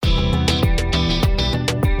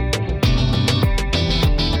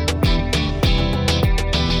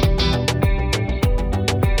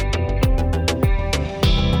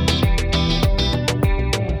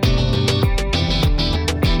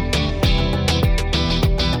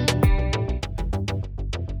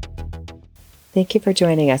Thank you for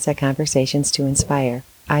joining us at Conversations to Inspire.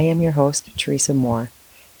 I am your host, Teresa Moore.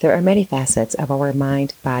 There are many facets of our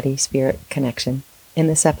mind-body-spirit connection. In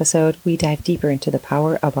this episode, we dive deeper into the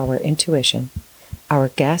power of our intuition. Our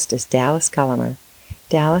guest is Dallas Kahlhamer.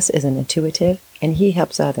 Dallas is an intuitive, and he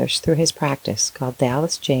helps others through his practice called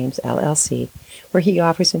Dallas James LLC, where he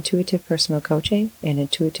offers intuitive personal coaching and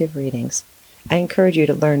intuitive readings. I encourage you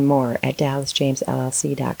to learn more at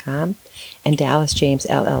dallasjamesllc.com and Dallas James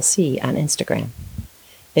LLC on Instagram.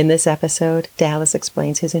 In this episode, Dallas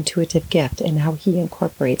explains his intuitive gift and how he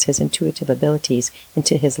incorporates his intuitive abilities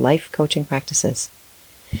into his life coaching practices.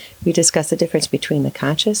 We discuss the difference between the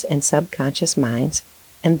conscious and subconscious minds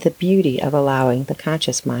and the beauty of allowing the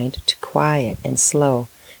conscious mind to quiet and slow,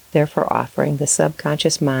 therefore offering the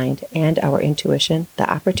subconscious mind and our intuition the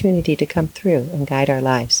opportunity to come through and guide our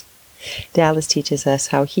lives. Dallas teaches us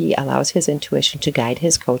how he allows his intuition to guide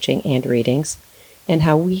his coaching and readings, and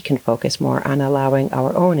how we can focus more on allowing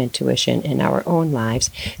our own intuition in our own lives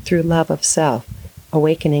through love of self,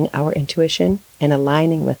 awakening our intuition and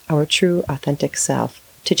aligning with our true, authentic self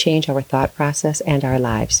to change our thought process and our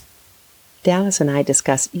lives. Dallas and I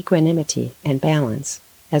discuss equanimity and balance,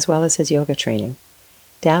 as well as his yoga training.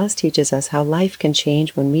 Dallas teaches us how life can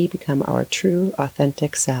change when we become our true,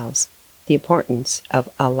 authentic selves, the importance of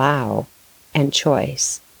allow and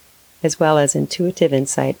choice, as well as intuitive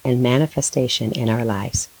insight and manifestation in our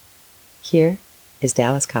lives. Here is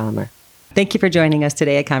Dallas Kahlhamer. Thank you for joining us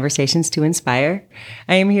today at Conversations to Inspire.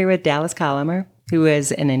 I am here with Dallas Kahlhamer, who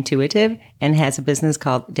is an intuitive and has a business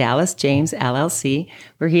called Dallas James LLC,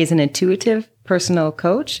 where he is an intuitive personal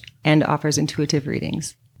coach and offers intuitive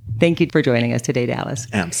readings. Thank you for joining us today, Dallas.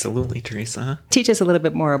 Absolutely, Teresa. Teach us a little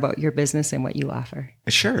bit more about your business and what you offer.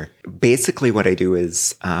 Sure. Basically, what I do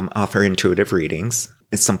is offer intuitive readings.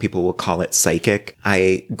 Some people will call it psychic.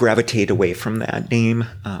 I gravitate away from that name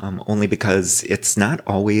only because it's not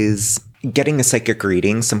always getting a psychic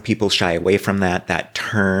reading. Some people shy away from that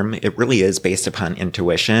term. It really is based upon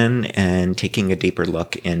intuition and taking a deeper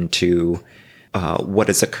look into what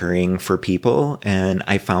is occurring for people. And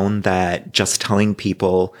I found that just telling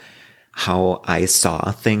people how I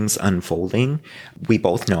saw things unfolding, we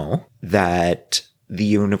both know that the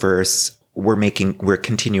universe, we're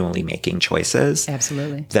continually making choices.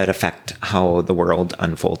 Absolutely. That affect how the world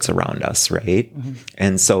unfolds around us, right? Mm-hmm.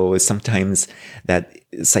 And so sometimes that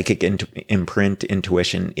psychic imprint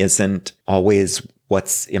intuition isn't always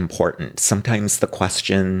what's important. Sometimes the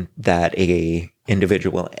question that a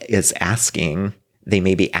individual is asking, they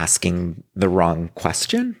may be asking the wrong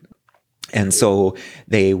question. And so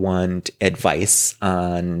they want advice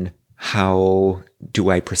on how do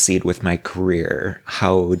I proceed with my career?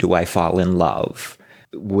 How do I fall in love?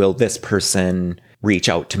 Will this person reach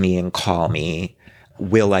out to me and call me?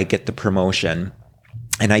 Will I get the promotion?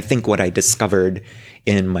 And I think what I discovered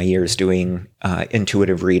in my years doing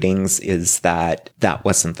intuitive readings is that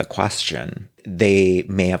wasn't the question. They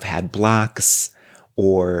may have had blocks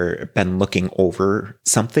or been looking over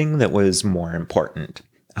something that was more important.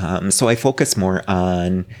 So I focus more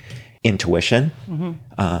on intuition,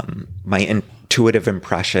 my intuitive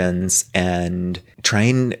impressions, and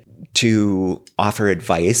trying to offer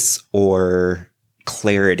advice or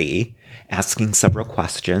clarity, asking several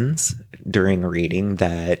questions during a reading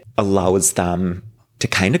that allows them to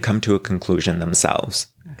kind of come to a conclusion themselves,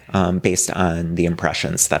 based on the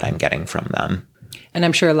impressions that I'm getting from them. And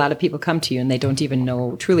I'm sure a lot of people come to you and they don't even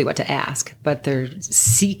know truly what to ask, but they're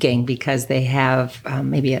seeking because they have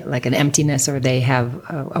maybe like an emptiness, or they have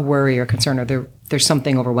a worry or concern, or there's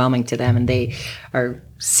something overwhelming to them, and they are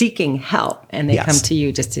seeking help, and they come to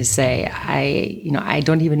you just to say, I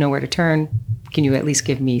don't even know where to turn. Can you at least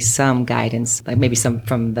give me some guidance, like maybe some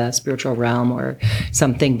from the spiritual realm or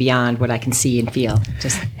something beyond what I can see and feel?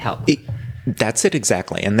 Just help. That's it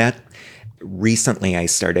exactly. And that recently I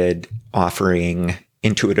started offering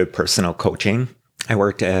intuitive personal coaching. I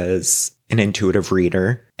worked as an intuitive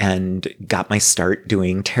reader and got my start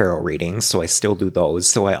doing tarot readings. So I still do those.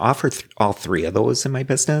 So I offer all three of those in my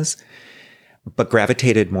business, but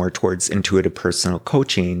gravitated more towards intuitive personal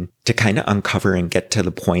coaching to kind of uncover and get to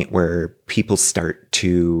the point where people start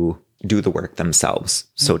to do the work themselves,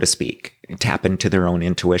 so to speak, tap into their own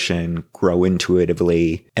intuition, grow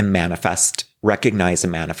intuitively, and recognize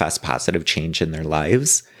and manifest positive change in their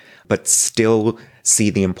lives, but still see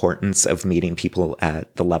the importance of meeting people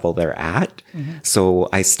at the level they're at. Mm-hmm. So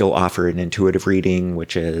I still offer an intuitive reading,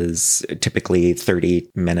 which is typically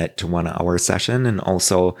 30-minute to 1 hour session. And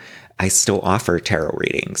also I still offer tarot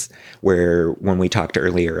readings where, when we talked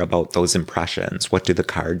earlier about those impressions, what do the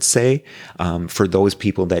cards say? For those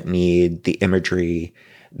people that need the imagery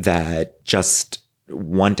that just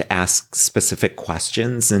want to ask specific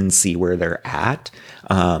questions and see where they're at,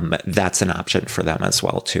 that's an option for them as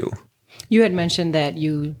well too. You had mentioned that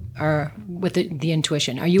you are with the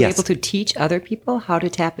intuition. Are you Yes. able to teach other people how to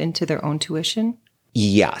tap into their own tuition?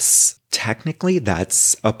 Yes. Technically,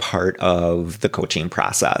 that's a part of the coaching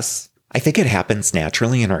process. I think it happens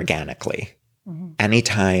naturally and organically.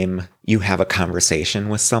 Anytime you have a conversation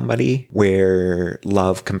with somebody where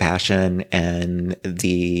love, compassion, and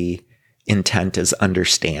the intent is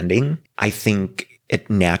understanding, I think it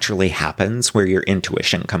naturally happens where your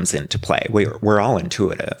intuition comes into play. We're all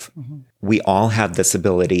intuitive. We all have this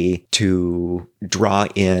ability to draw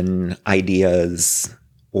in ideas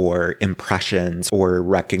or impressions or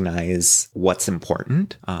recognize what's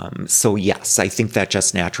important. So yes, I think that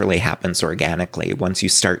just naturally happens organically once you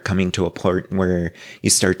start coming to a point where you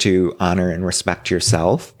start to honor and respect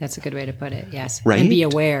yourself. That's a good way to put it, yes. Right? And be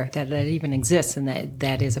aware that it even exists and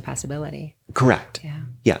that is a possibility. Correct. Yeah.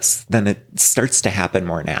 Yes. Then it starts to happen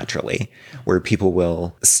more naturally, where people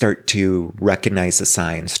will start to recognize the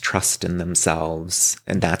signs, trust in themselves.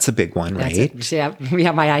 And that's a big one, right?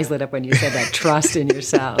 Yeah, my eyes lit up when you said that. Trust in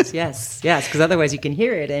yourselves. Yes, because otherwise you can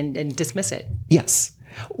hear it and dismiss it. Yes.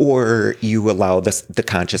 Or you allow the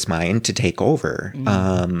conscious mind to take over.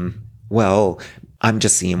 Well, I'm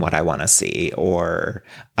just seeing what I want to see, or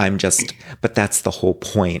but that's the whole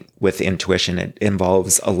point with intuition. It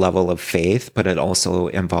involves a level of faith, but it also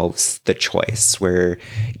involves the choice where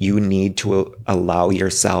you need to allow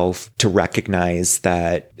yourself to recognize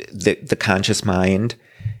that the conscious mind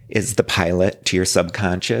is the pilot to your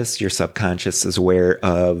subconscious. Your subconscious is aware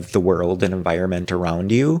of the world and environment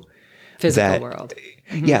around you. Physical world.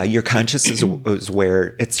 Yeah, your conscious is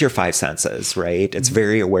where it's your five senses, right? It's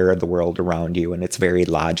very aware of the world around you and it's very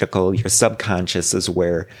logical. Your subconscious is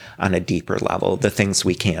where, on a deeper level, the things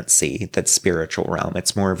we can't see, that spiritual realm.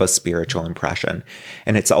 It's more of a spiritual impression.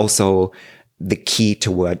 And it's also the key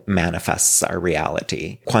to what manifests our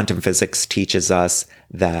reality. Quantum physics teaches us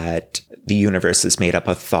that the universe is made up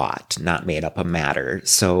of thought, not made up of matter.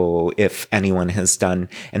 So if anyone has done,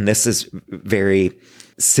 and this is very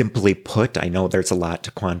simply put, I know there's a lot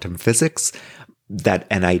to quantum physics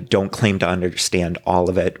and I don't claim to understand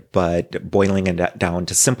all of it, but boiling it down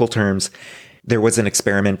to simple terms, there was an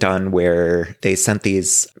experiment done where they sent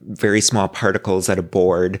these very small particles at a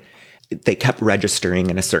board. They kept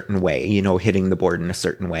registering in a certain way, hitting the board in a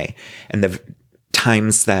certain way. And the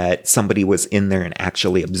times that somebody was in there and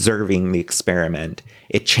actually observing the experiment,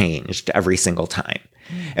 it changed every single time.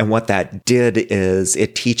 And what that did is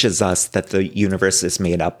it teaches us that the universe is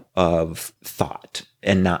made up of thought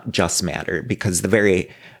and not just matter, because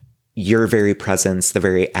your very presence, the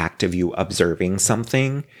very act of you observing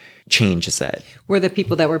something changes it. Were the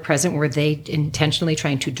people that were present, were they intentionally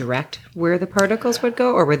trying to direct where the particles would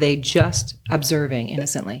go, or were they just observing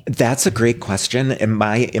innocently? That's a great question. And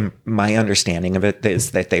my understanding of it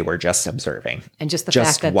is that they were just observing. And just the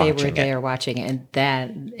fact that they were there watching it, and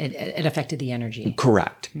that it affected the energy.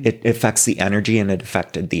 Correct. It affects the energy and it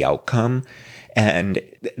affected the outcome. And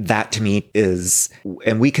that to me is,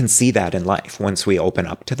 and we can see that in life once we open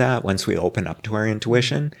up to that, once we open up to our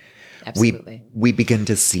intuition. Absolutely. We begin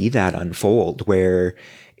to see that unfold, where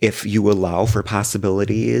if you allow for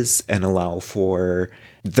possibilities and allow for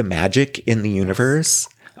the magic in the universe,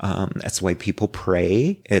 that's why people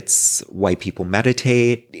pray. It's why people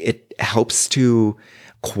meditate. It helps to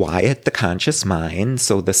quiet the conscious mind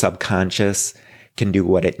so the subconscious can do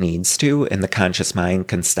what it needs to, and the conscious mind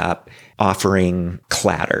can stop offering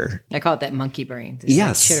clatter. I call it that monkey brain. It's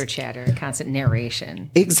yes. Like chitter chatter, constant narration.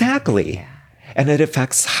 Exactly. Yeah. And it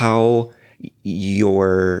affects how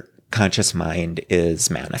your conscious mind is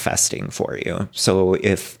manifesting for you. So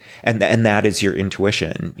and that is your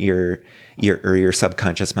intuition, your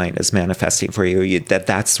subconscious mind is manifesting for you.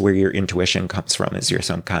 That's where your intuition comes from, is your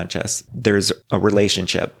subconscious. There's a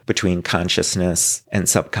relationship between consciousness and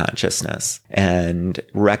subconsciousness, and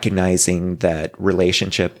recognizing that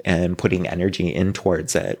relationship and putting energy in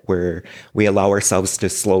towards it, where we allow ourselves to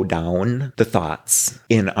slow down the thoughts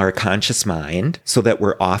in our conscious mind so that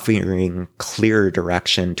we're offering clear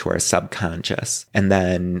direction to our subconscious. And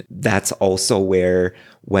then that's also where,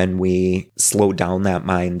 when we slow down that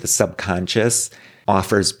mind, the subconscious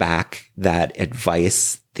offers back that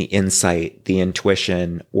advice, the insight, the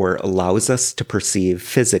intuition, or allows us to perceive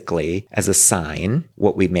physically as a sign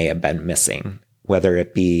what we may have been missing. Whether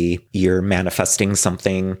it be you're manifesting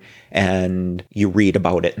something and you read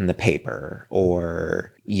about it in the paper,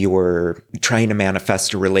 or you're trying to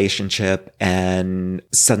manifest a relationship and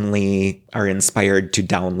suddenly are inspired to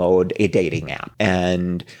download a dating app.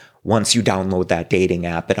 And once you download that dating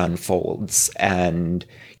app, it unfolds and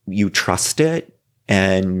you trust it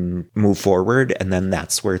and move forward. And then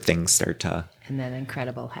that's where things start to. And then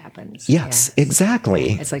incredible happens. Yes,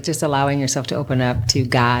 exactly. It's like just allowing yourself to open up to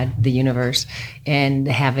God, the universe, and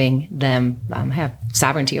having them have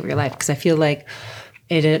sovereignty over your life. Because I feel like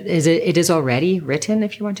it is already written,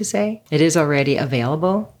 if you want to say. It is already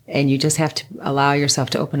available. And you just have to allow yourself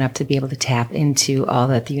to open up to be able to tap into all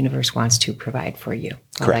that the universe wants to provide for you.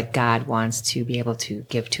 All that God wants to be able to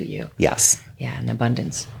give to you. Yes. Yeah, in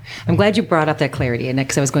abundance. I'm glad you brought up that clarity, and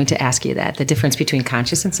because I was going to ask you that, the difference between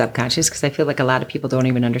conscious and subconscious, because I feel like a lot of people don't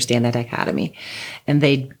even understand that dichotomy, and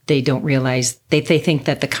they don't realize, they think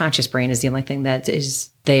that the conscious brain is the only thing that is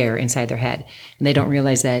there inside their head, and they don't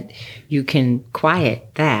realize that you can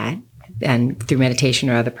quiet that and through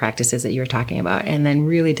meditation or other practices that you were talking about, and then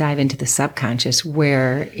really dive into the subconscious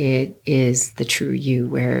where it is the true you,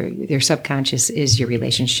 where your subconscious is your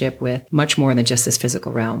relationship with much more than just this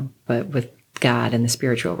physical realm, but with God and the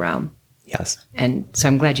spiritual realm. Yes. And so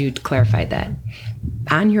I'm glad you clarified that.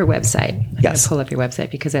 On your website, I'm going to pull up your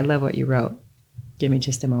website because I love what you wrote. Give me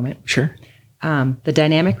just a moment. Sure. The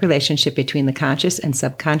dynamic relationship between the conscious and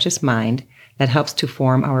subconscious mind that helps to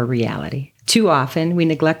form our reality. Too often, we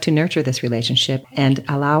neglect to nurture this relationship and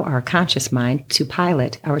allow our conscious mind to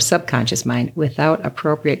pilot our subconscious mind without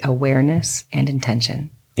appropriate awareness and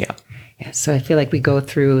intention. Yeah. Yeah, so I feel like we go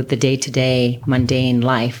through the day-to-day mundane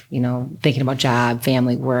life, thinking about job,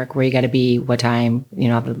 family, work, where you got to be, what time,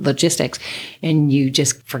 the logistics, and you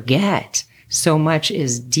just forget. So much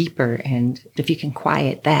is deeper, and if you can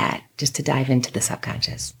quiet that, just to dive into the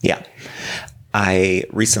subconscious. Yeah. I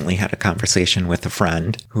recently had a conversation with a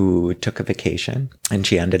friend who took a vacation, and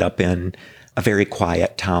she ended up in a very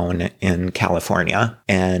quiet town in California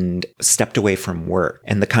and stepped away from work.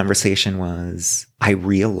 And the conversation was, I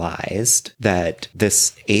realized that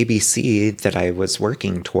this ABC that I was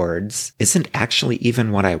working towards isn't actually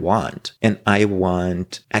even what I want. And I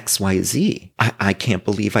want XYZ. I can't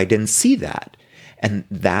believe I didn't see that. And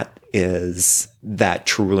that is that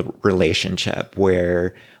true relationship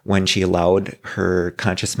where when she allowed her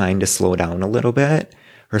conscious mind to slow down a little bit,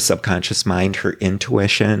 her subconscious mind, her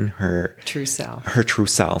intuition, her true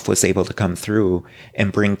self was able to come through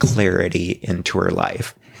and bring clarity into her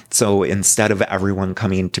life. So instead of everyone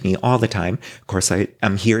coming to me all the time, of course,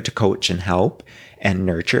 I'm here to coach and help and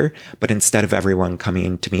nurture, but instead of everyone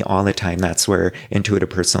coming to me all the time, that's where intuitive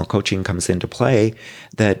personal coaching comes into play,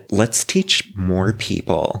 that let's teach more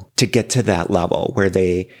people to get to that level where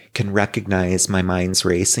they can recognize my mind's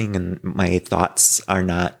racing and my thoughts are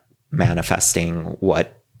not manifesting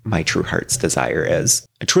what my true heart's desire is.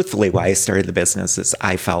 Truthfully, why I started the business is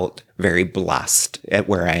I felt very blessed at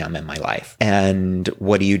where I am in my life. And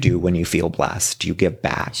what do you do when you feel blessed? You give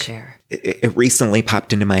back. Sure. It recently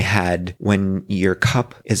popped into my head, when your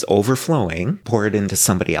cup is overflowing, pour it into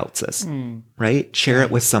somebody else's, right? Share it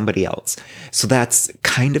with somebody else. So that's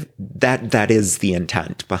kind of, that is the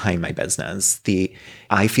intent behind my business.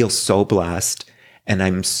 I feel so blessed. And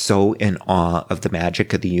I'm so in awe of the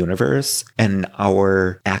magic of the universe and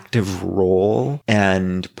our active role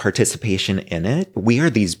and participation in it. We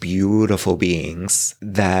are these beautiful beings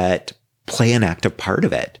that play an active part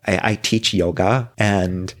of it. I teach yoga,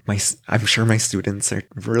 and I'm sure my students are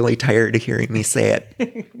really tired of hearing me say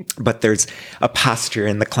it, but there's a posture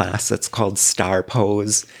in the class that's called star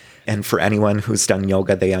pose. And for anyone who's done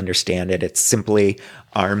yoga, they understand it. It's simply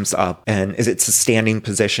arms up, and it's a standing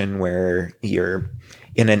position where you're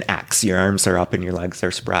in an X, your arms are up and your legs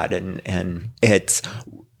are spread. And it's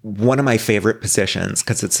one of my favorite positions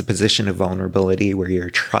because it's a position of vulnerability where you're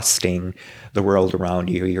trusting the world around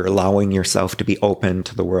you. You're allowing yourself to be open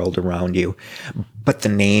to the world around you. But the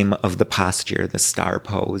name of the posture, the star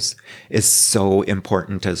pose, is so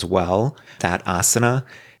important as well. That asana,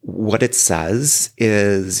 what it says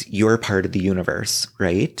is you're part of the universe,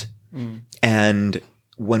 right? And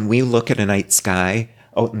when we look at a night sky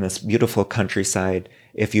out in this beautiful countryside,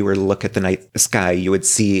 if you were to look at the night sky, you would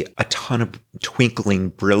see a ton of twinkling,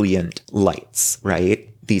 brilliant lights, right?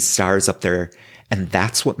 These stars up there. And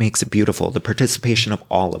that's what makes it beautiful, the participation of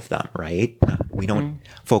all of them, right? We don't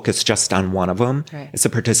focus just on one of them. Right. It's a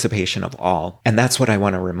participation of all. And that's what I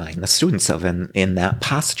want to remind the students of in that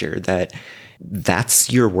posture,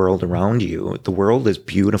 that's your world around you. The world is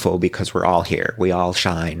beautiful because we're all here. We all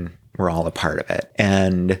shine. We're all a part of it.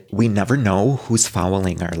 And we never know who's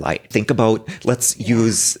following our light. Think about, let's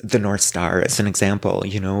use the North Star as an example.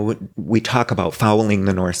 We talk about following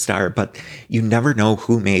the North Star, but you never know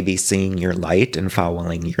who may be seeing your light and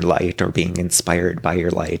following your light or being inspired by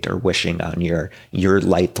your light or wishing on your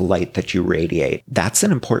light, the light that you radiate. That's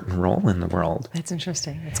an important role in the world. That's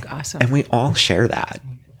interesting. That's awesome. And we all share that.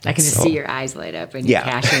 I can just see your eyes light up and your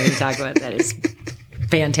passion when you talk about that.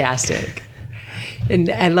 Fantastic. And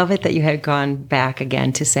I love it that you had gone back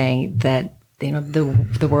again to saying that, you know,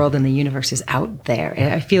 the world and the universe is out there.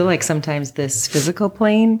 And I feel like sometimes this physical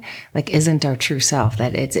plane, like, isn't our true self,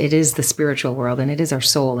 that it is the spiritual world, and it is our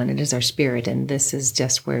soul, and it is our spirit. And this is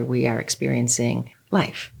just where we are experiencing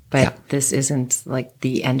life. But this isn't like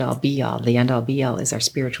the end all be all. The end all be all is our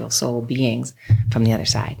spiritual soul beings from the other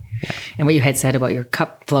side. Yeah. And what you had said about your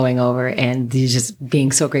cup flowing over and you just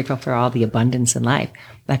being so grateful for all the abundance in life.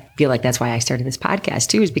 I feel like that's why I started this podcast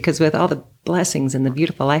too, is because with all the blessings and the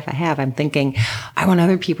beautiful life I have, I'm thinking I want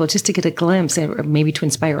other people just to get a glimpse, or maybe to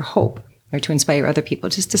inspire hope, or to inspire other people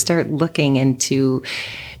just to start looking into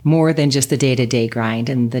more than just the day-to-day grind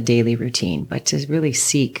and the daily routine, but to really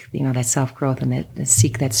seek, you know, that self-growth and that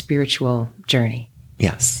seek that spiritual journey.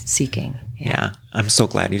 Yes. Seeking. Yeah. I'm so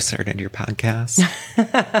glad you started your podcast.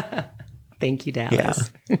 Thank you,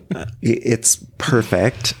 Dallas. Yeah. It's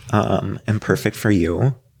perfect, and perfect for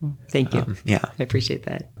you. Thank you. Yeah. I appreciate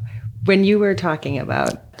that. When you were talking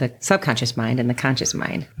about the subconscious mind and the conscious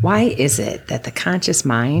mind, why is it that the conscious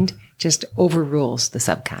mind just overrules the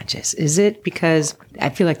subconscious? Is it because I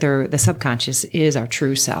feel like the subconscious is our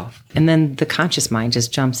true self, and then the conscious mind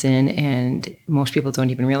just jumps in, and most people don't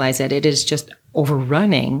even realize that it is just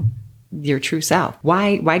overrunning your true self?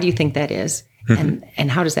 Why do you think that is?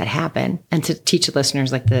 And how does that happen? And to teach the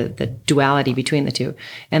listeners like the duality between the two.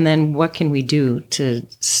 And then what can we do to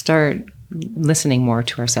start listening more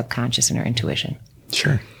to our subconscious and our intuition?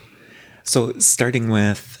 Sure. So starting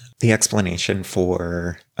with the explanation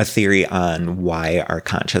for a theory on why our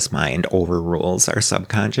conscious mind overrules our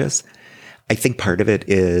subconscious, I think part of it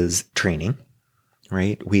is training,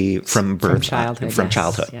 right? From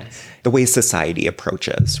childhood, yes. The way society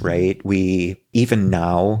approaches, right? Even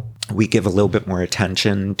now, we give a little bit more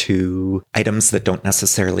attention to items that don't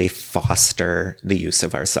necessarily foster the use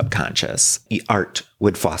of our subconscious. Art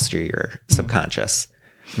would foster your subconscious.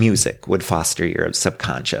 Music would foster your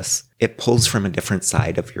subconscious. It pulls from a different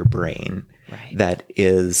side of your brain that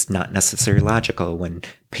is not necessarily logical. When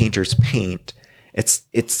painters paint,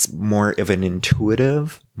 it's more of an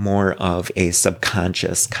intuitive, more of a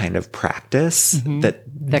subconscious kind of practice. That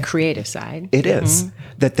the creative side. It is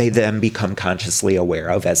that they then become consciously aware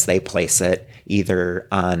of as they place it either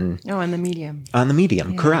on the medium. On the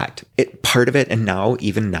medium, correct. Part of it, and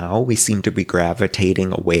even now, we seem to be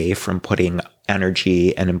gravitating away from putting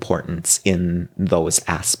energy and importance in those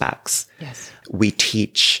aspects. Yes. We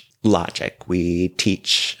teach logic. We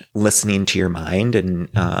teach listening to your mind, and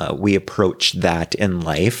we approach that in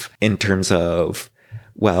life in terms of,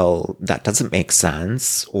 well, that doesn't make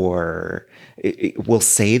sense, or we'll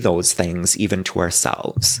say those things even to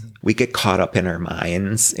ourselves. We get caught up in our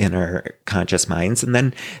minds, in our conscious minds. And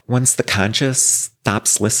then once the conscious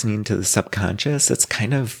stops listening to the subconscious, it's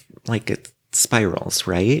kind of like it spirals,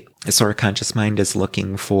 right? So our conscious mind is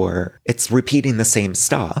it's repeating the same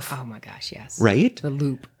stuff. Oh my gosh, yes. Right? The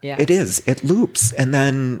loop. Yeah. It is. It loops. And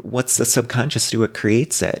then what's the subconscious do? It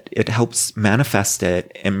creates it. It helps manifest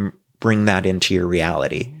it and bring that into your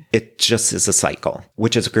reality. It just is a cycle,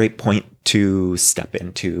 which is a great point to step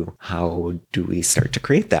into. How do we start to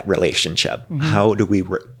create that relationship? How do we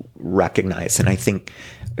recognize? And I think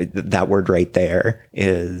that word right there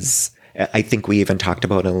is, I think we even talked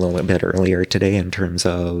about it a little bit earlier today in terms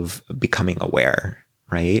of becoming aware,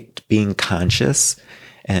 right? Being conscious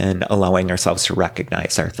and allowing ourselves to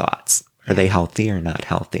recognize our thoughts. Are they healthy or not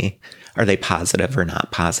healthy? Are they positive or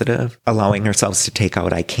not positive? Allowing ourselves to take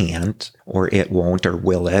out I can't, or it won't, or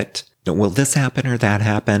will it? Will this happen or that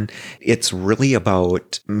happen? It's really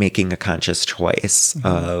about making a conscious choice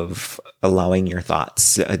of allowing your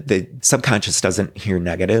thoughts. The subconscious doesn't hear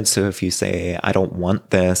negative. So if you say, I don't want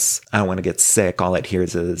this, I don't want to get sick, all it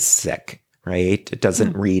hears is sick, right? It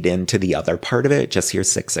doesn't read into the other part of it. It just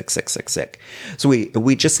hears sick, sick, sick, sick, sick. So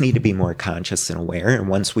we just need to be more conscious and aware. And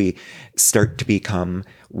once we start to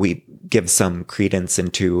we give some credence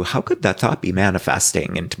into, how could that thought be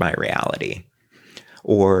manifesting into my reality?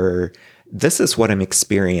 Or this is what I'm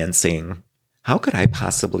experiencing. How could I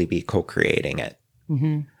possibly be co-creating it?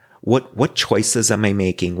 What choices am I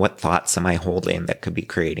making? What thoughts am I holding that could be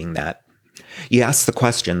creating that? You ask the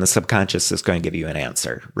question, the subconscious is going to give you an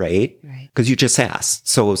answer, right? Because you just asked.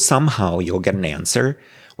 So somehow you'll get an answer,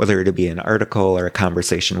 whether it be an article or a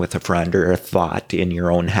conversation with a friend or a thought in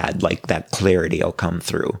your own head, like that clarity will come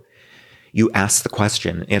through. You ask the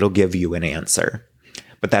question, it'll give you an answer.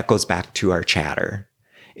 But that goes back to our chatter.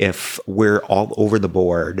 If we're all over the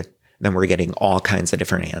board, then we're getting all kinds of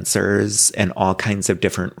different answers and all kinds of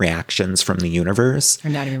different reactions from the universe.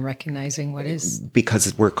 We're not even recognizing what is.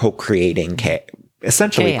 Because we're co-creating,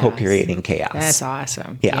 essentially chaos. Co-creating chaos. That's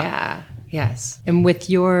awesome. Yeah. Yes. And with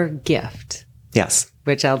your gift, Yes.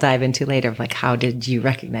 which I'll dive into later, of like, how did you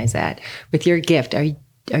recognize that? With your gift,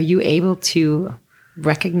 are you able to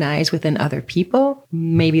recognize within other people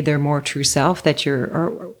maybe their more true self that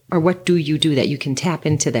or what do you do that you can tap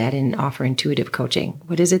into that and offer intuitive coaching?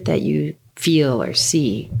 What is it that you feel or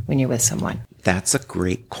see when you're with someone? That's a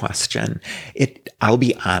great question. I'll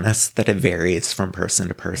be honest that it varies from person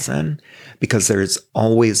to person because there's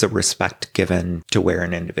always a respect given to where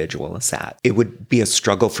an individual is at. It would be a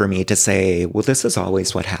struggle for me to say, well, this is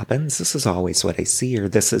always what happens. This is always what I see, or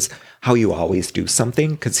this is how you always do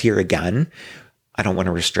something. Because here again, I don't want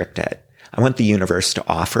to restrict it. I want the universe to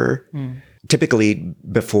offer. Typically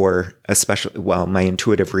before, my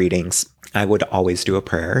intuitive readings, I would always do a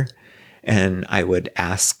prayer. And I would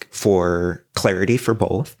ask for clarity for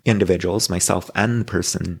both individuals, myself and the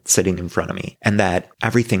person sitting in front of me, and that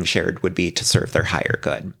everything shared would be to serve their higher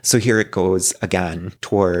good. So here it goes again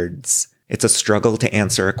towards, it's a struggle to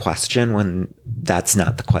answer a question when that's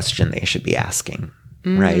not the question they should be asking,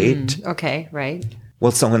 right? Okay, right.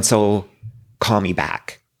 Well, so-and-so, call me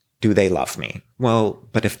back. Do they love me? Well,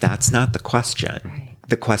 but if that's not the question, Right.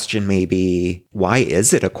 The question may be, why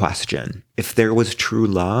is it a question? If there was true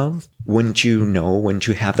love, wouldn't you know? Wouldn't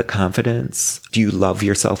you have the confidence? Do you love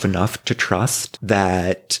yourself enough to trust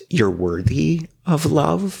that you're worthy of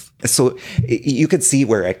love? So you could see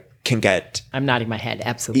where it can get. I'm nodding my head.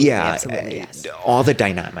 Absolutely. Yeah. Absolutely. Yes. All the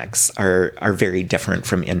dynamics are very different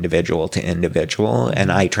from individual to individual.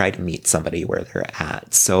 And I try to meet somebody where they're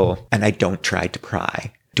at. And I don't try to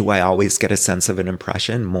pry. Do I always get a sense of an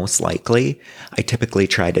impression? Most likely. I typically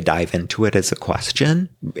try to dive into it as a question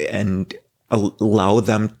and allow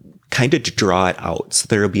them kind of to draw it out. So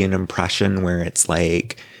there'll be an impression where it's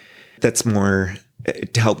like, that's more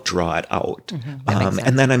to help draw it out.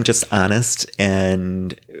 And then I'm just honest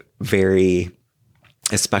and very,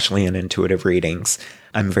 especially in intuitive readings,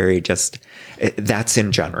 I'm very that's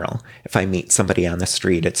in general. If I meet somebody on the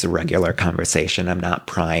street, it's a regular conversation. I'm not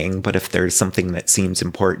prying, but if there's something that seems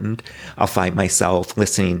important, I'll find myself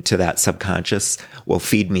listening to that subconscious will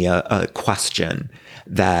feed me a question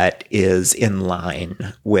that is in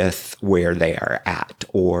line with where they are at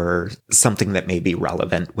or something that may be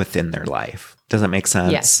relevant within their life. Does that make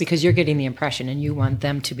sense? Yes, because you're getting the impression and you want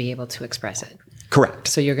them to be able to express it. Correct.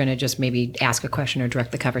 So you're going to just maybe ask a question or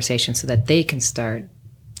direct the conversation so that they can start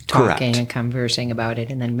talking and conversing about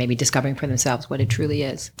it and then maybe discovering for themselves what it truly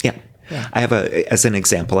is. Yeah. As an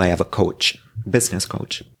example, I have a coach, business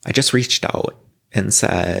coach. I just reached out and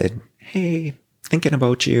said, hey, thinking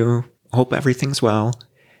about you. Hope everything's well.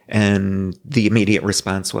 And the immediate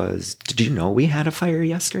response was, did you know we had a fire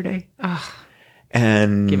yesterday?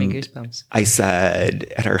 And Give me goosebumps. I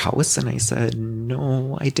said, at our house, and I said,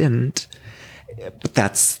 no, I didn't. But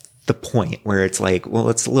that's the point where it's like, well,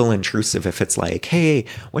 it's a little intrusive if it's like, hey,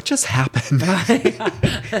 what just happened?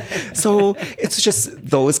 So it's just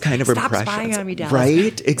those kind of impressions. Stop spying on me, Dallas.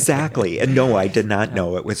 Right? Exactly. And no, I did not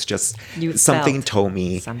know. It was just something told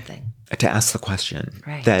me to ask the question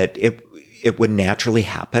that it would naturally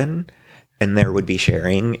happen and there would be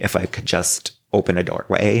sharing if I could just open a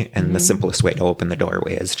doorway. And the simplest way to open the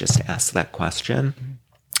doorway is just to ask that question.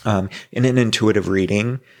 In an intuitive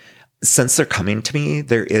reading, since they're coming to me,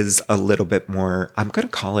 there is a little bit more, I'm going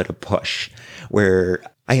to call it a push, where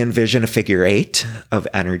I envision a figure 8 of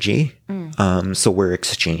energy. So we're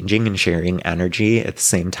exchanging and sharing energy at the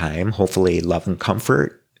same time, hopefully love and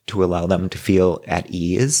comfort to allow them to feel at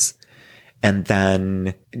ease. And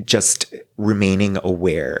then just remaining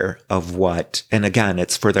aware of what, and again,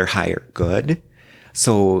 it's for their higher good.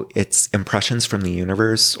 So it's impressions from the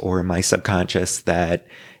universe or my subconscious that,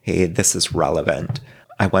 hey, this is relevant.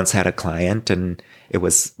 I once had a client and it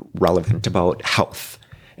was relevant about health.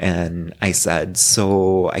 And I said,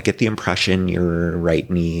 so I get the impression your right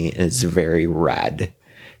knee is very red.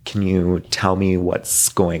 Can you tell me what's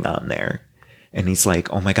going on there? And he's like,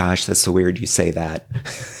 oh my gosh, that's so weird you say that.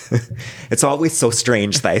 It's always so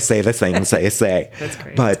strange that I say the things I say. That's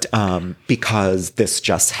great. But because this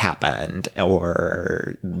just happened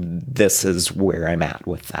or this is where I'm at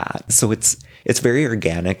with that. So it's very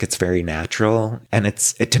organic. It's very natural. And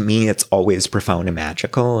to me, it's always profound and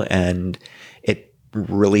magical. And it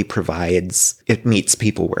really it meets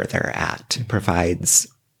people where they're at. It provides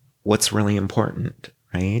what's really important,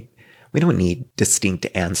 right? We don't need distinct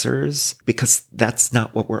answers because that's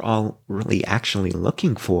not what we're all really actually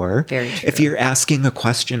looking for. Very true. If you're asking a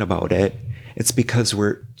question about it, it's because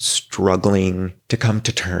we're struggling to come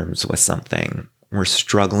to terms with something. We're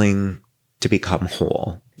struggling to become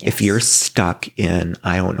whole. Yes. If you're stuck in,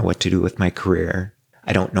 I don't know what to do with my career.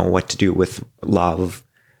 I don't know what to do with love.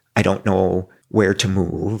 I don't know where to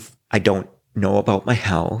move. I don't know about my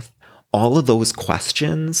health. All of those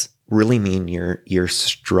questions really mean you're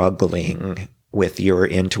struggling with your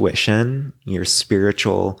intuition, your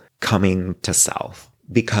spiritual coming to self.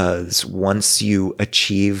 Because once you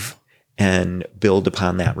achieve and build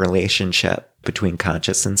upon that relationship between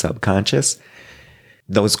conscious and subconscious,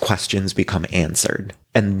 those questions become answered.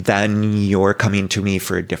 And then you're coming to me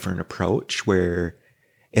for a different approach where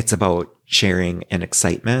it's about sharing an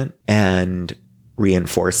excitement and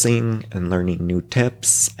reinforcing and learning new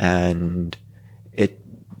tips. And it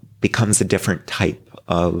becomes a different type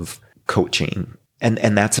of coaching. And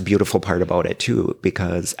that's a beautiful part about it too,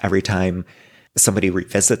 because every time somebody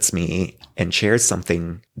revisits me and shares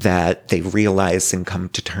something that they realize and come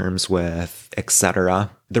to terms with,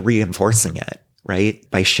 etc., they're reinforcing it, right?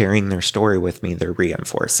 By sharing their story with me, they're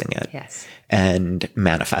reinforcing it. Yes. And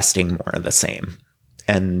manifesting more of the same.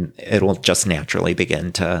 And it'll just naturally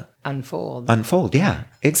begin to unfold. Yeah,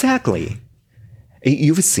 exactly.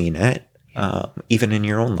 You've seen it, even in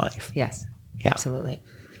your own life. Yes, yeah. Absolutely.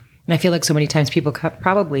 And I feel like so many times people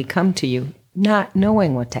probably come to you not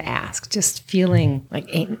knowing what to ask, just feeling like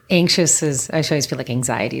anxious I always feel like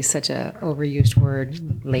anxiety is such a overused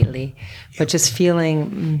word lately, but just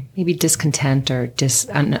feeling maybe discontent or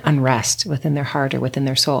unrest within their heart or within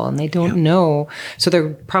their soul. And they don't know. So they're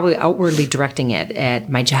probably outwardly directing it at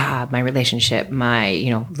my job, my relationship, my,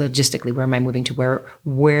 logistically, where am I moving to?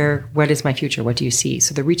 What is my future? What do you see?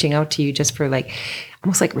 So they're reaching out to you just for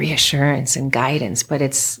almost like reassurance and guidance, but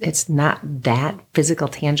it's not that physical,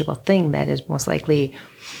 tangible thing that is most likely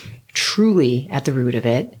truly at the root of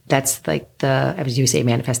it. That's like as you say,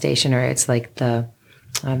 manifestation, or it's like the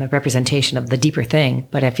representation of the deeper thing.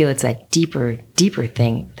 But I feel it's that deeper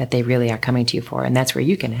thing that they really are coming to you for. And that's where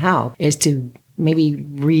you can help, is to maybe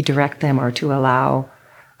redirect them, or to allow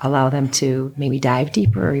them to maybe dive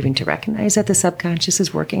deeper, or even to recognize that the subconscious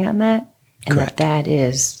is working on that. And Correct. that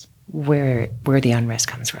is where the unrest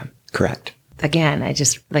comes from. Correct. Again, I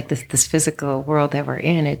just like this physical world that we're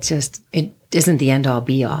in. It isn't the end all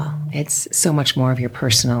be all. It's so much more of your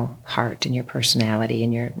personal heart and your personality,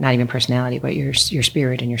 and your, not even personality, but your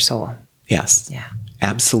spirit and your soul. Yes. Yeah.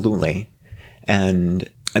 Absolutely. And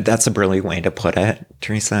that's a brilliant way to put it,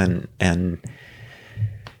 Teresa. And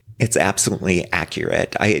it's absolutely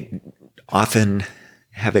accurate. I often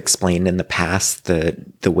have explained in the past the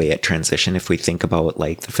way it transitioned. If we think about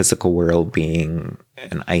like the physical world being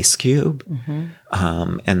an ice cube,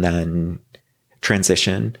 and then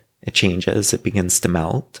transition, it changes, it begins to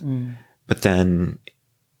melt, but then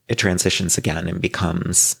it transitions again and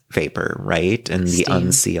becomes vapor, right? And Steam. The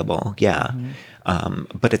unseeable. Yeah.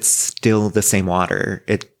 But it's still the same water.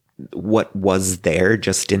 What was there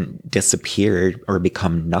just didn't disappear or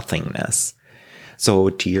become nothingness. So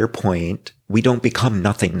to your point, we don't become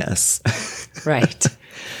nothingness. Right.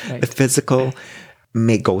 The physical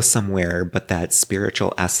may go somewhere, but that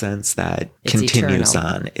spiritual essence that it's continues eternal.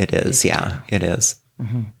 on, it is. It is.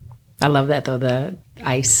 Mm-hmm. I love that though, the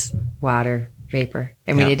ice, water, vapor.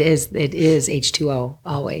 I mean, it is H2O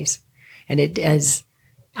always. And it is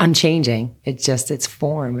unchanging. It's just its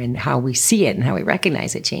form and how we see it and how we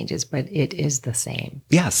recognize it changes, but it is the same.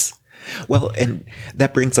 Yes. Well, and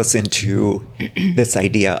that brings us into this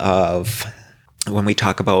idea of when we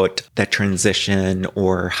talk about that transition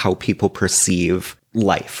or how people perceive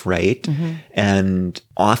life, right? Mm-hmm. And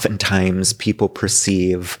oftentimes people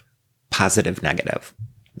perceive positive, negative.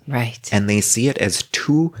 Right. And they see it as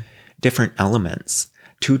two different elements,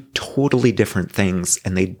 two totally different things,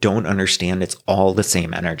 and they don't understand it's all the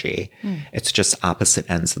same energy. It's just opposite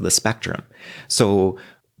ends of the spectrum. So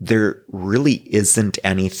there really isn't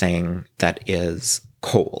anything that is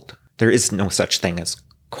cold. There is no such thing as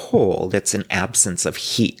cold. It's an absence of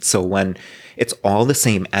heat. So when it's all the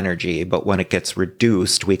same energy, but when it gets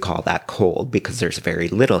reduced, we call that cold because there's very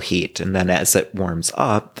little heat. And then as it warms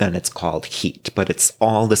up, then it's called heat. But it's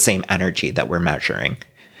all the same energy that we're measuring.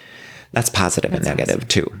 That's positive and negative awesome.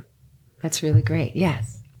 Too. That's really great.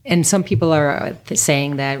 Yes. And some people are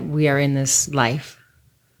saying that we are in this life,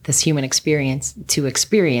 this human experience, to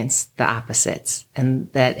experience the opposites,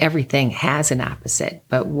 and that everything has an opposite.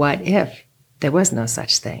 But what if there was no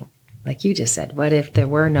such thing? Like you just said, what if there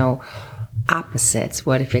were no opposites?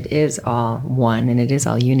 What if it is all one and it is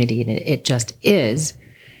all unity and it just is?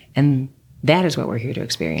 And that is what we're here to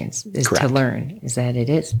experience, is Correct. To learn, is that it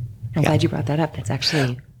is. I'm glad you brought that up. That's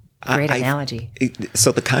actually a great analogy.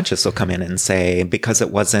 So the conscious will come in and say, because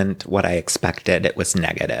it wasn't what I expected, it was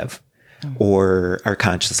negative. Or our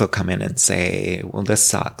conscious will come in and say, well, this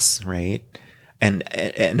sucks, right? And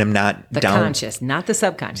I'm not the down. conscious, not the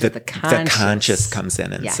subconscious, the conscious. The conscious comes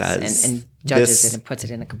in and says, and judges it and puts it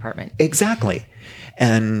in a compartment. Exactly.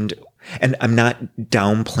 And I'm not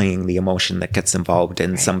downplaying the emotion that gets involved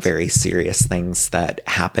in some very serious things that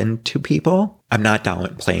happen to people. I'm not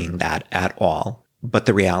downplaying that at all. But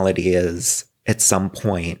the reality is, at some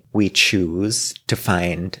point, we choose to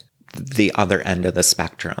find the other end of the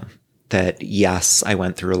spectrum. That, yes, I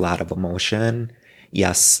went through a lot of emotion.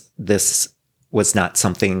 Yes, this was not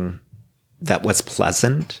something that was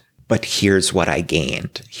pleasant, but here's what I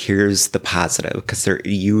gained. Here's the positive, because there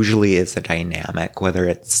usually is a dynamic, whether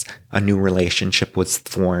it's a new relationship was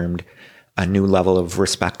formed, a new level of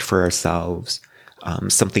respect for ourselves,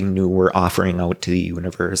 something new we're offering out to the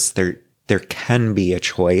universe. There can be a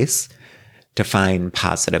choice to find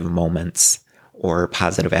positive moments or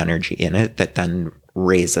positive energy in it that then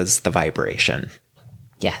raises the vibration.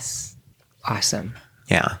 Yes. Awesome.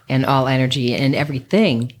 Yeah. And all energy and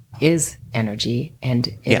everything is energy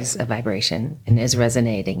and is a vibration and is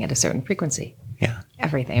resonating at a certain frequency. Yeah.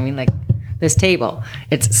 Everything. I mean, like this table,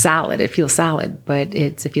 it's solid. It feels solid, but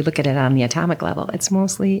if you look at it on the atomic level, it's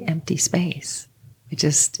mostly empty space. It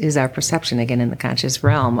just is our perception, again, in the conscious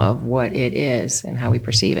realm of what it is and how we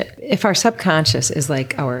perceive it. If our subconscious is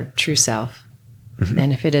like our true self,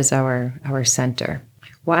 and if it is our center,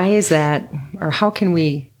 why is that, or how can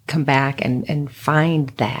we come back and find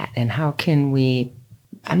that? And how can we,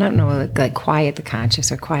 I don't know, like quiet the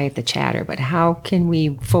conscious or quiet the chatter, but how can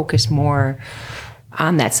we focus more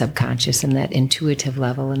on that subconscious and that intuitive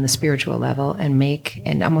level and the spiritual level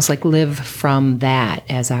and almost like live from that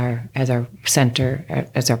as our center,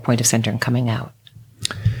 as our point of center and coming out?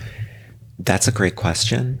 That's a great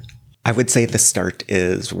question. I would say the start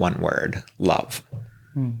is one word: love.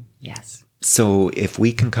 Yes. So if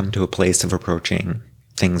we can come to a place of approaching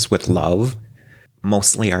things with love,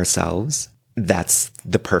 mostly ourselves, that's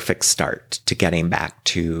the perfect start to getting back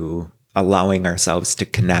to allowing ourselves to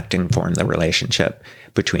connect and form the relationship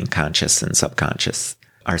between conscious and subconscious,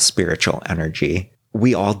 our spiritual energy.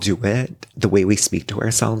 We all do it. The way we speak to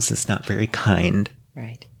ourselves is not very kind.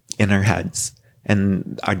 Right. In our heads.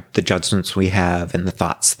 And the judgments we have and the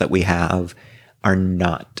thoughts that we have are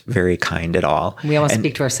not very kind at all. We almost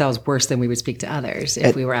speak to ourselves worse than we would speak to others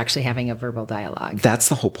if we were actually having a verbal dialogue. That's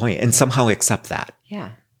the whole point. And somehow accept that.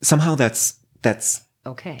 Yeah. Somehow that's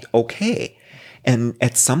okay. Okay. And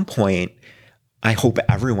at some point, I hope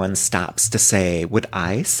everyone stops to say, would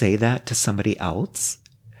I say that to somebody else?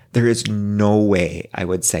 There is no way I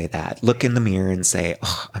would say that. Look in the mirror and say,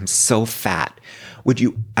 oh, I'm so fat. Would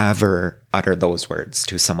you ever utter those words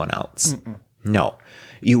to someone else? Mm-mm. No.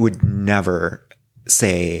 You would never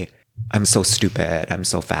say, I'm so stupid, I'm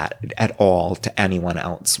so fat at all to anyone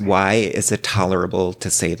else. Why is it tolerable to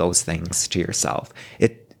say those things to yourself?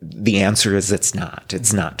 The answer is it's not.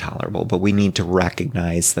 It's not tolerable, but we need to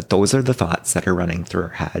recognize that those are the thoughts that are running through our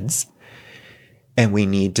heads. And we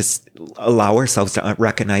need to allow ourselves to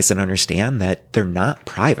recognize and understand that they're not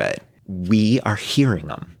private. We are hearing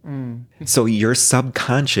them. So your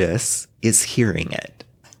subconscious is hearing it.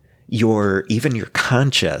 Even your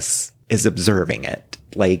conscious is observing it.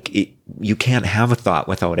 You can't have a thought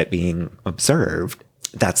without it being observed.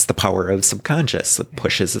 That's the power of subconscious. It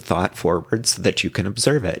pushes a thought forward so that you can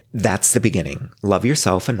observe it. That's the beginning. Love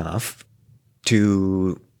yourself enough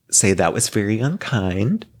to say that was very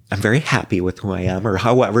unkind. I'm very happy with who I am, or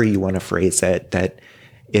however you want to phrase it, that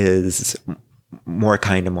is more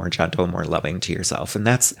kind and more gentle, more loving to yourself. And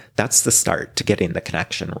that's the start to getting the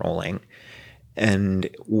connection rolling. And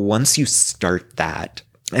once you start that,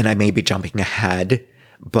 and I may be jumping ahead,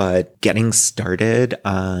 but getting started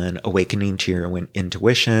on awakening to your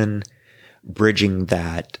intuition, bridging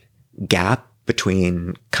that gap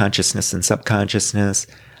between consciousness and subconsciousness,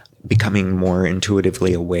 becoming more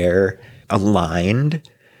intuitively aware, aligned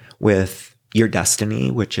with your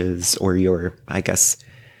destiny,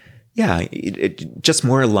 just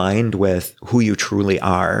more aligned with who you truly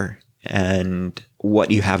are and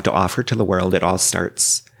what you have to offer to the world. It all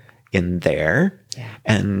starts in there. Yeah.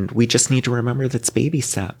 And we just need to remember that's baby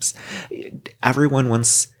steps. Everyone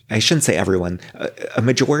wants, I shouldn't say everyone, a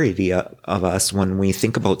majority of us, when we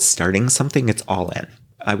think about starting something, it's all in.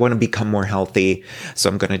 I want to become more healthy, so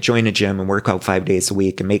I'm going to join a gym and work out 5 days a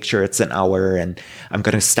week and make sure it's an hour, and I'm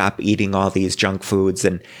going to stop eating all these junk foods,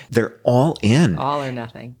 and they're all in. All or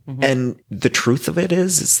nothing. Mm-hmm. And the truth of it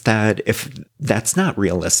is that if that's not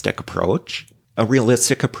realistic approach, a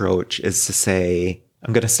realistic approach is to say,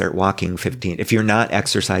 I'm going to start walking 15. If you're not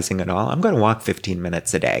exercising at all, I'm going to walk 15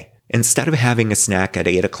 minutes a day. Instead of having a snack at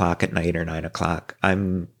 8 o'clock at night or 9 o'clock,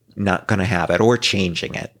 I'm not going to have it, or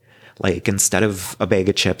changing it. Like instead of a bag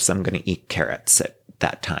of chips, I'm going to eat carrots at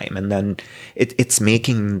that time. And then it's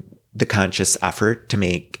making the conscious effort to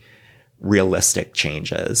make realistic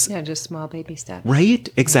changes. Yeah, just small baby steps. Right?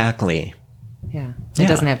 Exactly. Yeah. It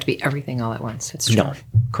doesn't have to be everything all at once. It's true. No,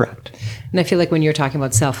 correct. And I feel like when you're talking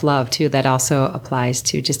about self-love too, that also applies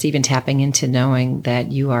to just even tapping into knowing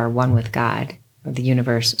that you are one with God, or the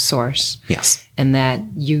universe source. Yes. And that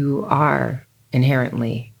you are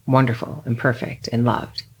inherently wonderful and perfect and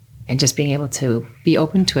loved. And just being able to be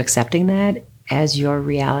open to accepting that as your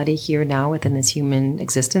reality here now within this human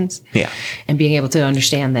existence. Yeah. And being able to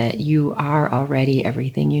understand that you are already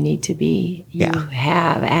everything you need to be. You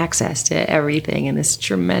have access to everything in this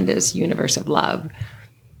tremendous universe of love.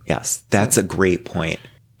 Yes, that's a great point.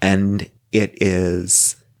 And it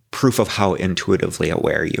is proof of how intuitively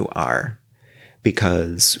aware you are,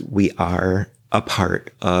 because we are a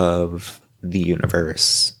part of the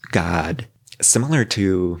universe, God, similar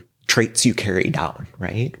to traits you carry down,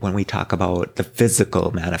 right? When we talk about the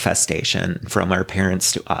physical manifestation from our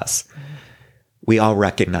parents to us, we all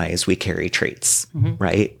recognize we carry traits,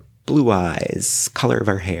 right? Blue eyes, color of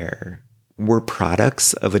our hair. We're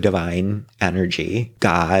products of a divine energy,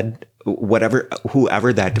 God,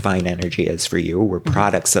 whoever that divine energy is for you, we're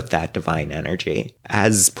products of that divine energy.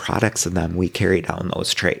 As products of them, we carry down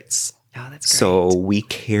those traits. Oh, that's great. So we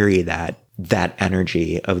carry that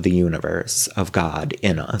energy of the universe, of God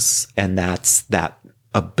in us. And that's that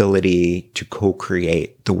ability to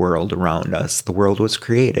co-create the world around us. The world was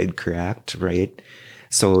created, correct? Right?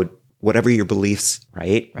 So whatever your beliefs,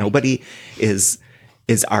 right? Nobody is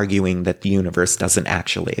arguing that the universe doesn't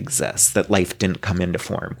actually exist, that life didn't come into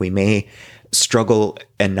form. We may struggle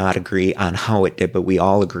and not agree on how it did, but we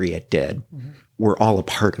all agree it did. We're all a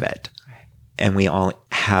part of it. And we all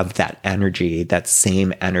have that energy, that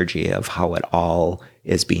same energy of how it all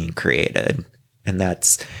is being created. And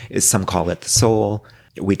some call it the soul.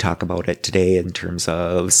 We talk about it today in terms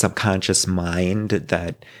of subconscious mind.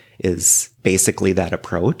 That is basically that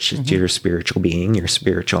approach to your spiritual being, your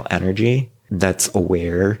spiritual energy that's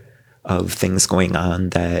aware of things going on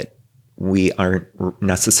that we aren't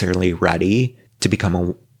necessarily ready to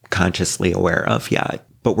become consciously aware of yet,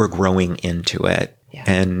 but we're growing into it. Yeah.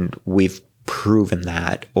 And we've proven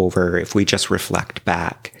that over, if we just reflect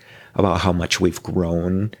back about how much we've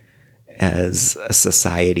grown as a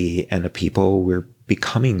society and a people, we're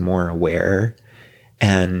becoming more aware,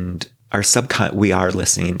 and we are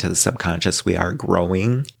listening to the subconscious. We are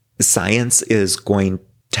growing. Science is going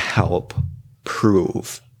to help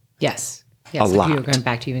prove. Yes. A lot. You're going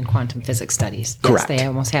back to even quantum physics studies. Correct. Yes, they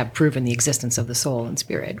almost have proven the existence of the soul and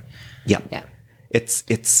spirit. Yep. Yeah.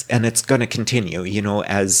 It's going to continue,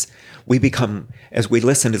 as we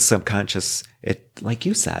listen to the subconscious, like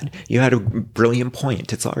you said, you had a brilliant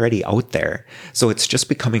point. It's already out there. So it's just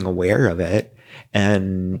becoming aware of it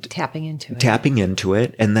and tapping into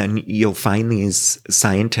it. And then you'll find these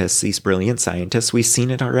scientists, these brilliant scientists, we've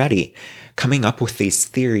seen it already, coming up with these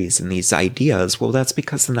theories and these ideas. Well, that's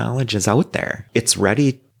because the knowledge is out there. It's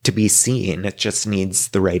ready to be seen. It just needs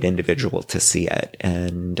the right individual to see it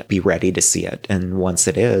and be ready to see it. And once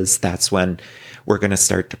it is, that's when we're going to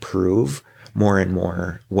start to prove more and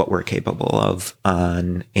more what we're capable of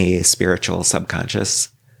on a spiritual subconscious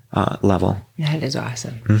level. That is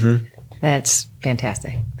awesome. That's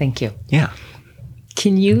fantastic. Thank you. Yeah.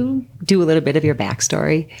 Can you do a little bit of your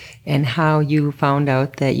backstory and how you found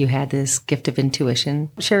out that you had this gift of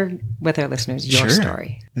intuition? Share with our listeners your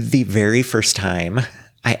story. The very first time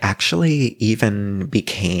I actually even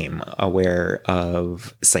became aware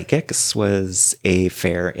of psychics was a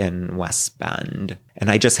fair in West Bend.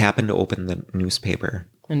 And I just happened to open the newspaper.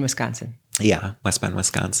 In Wisconsin. Yeah, West Bend,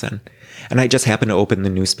 Wisconsin. And I just happened to open the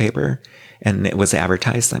newspaper and it was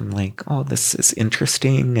advertised. I'm like, oh, this is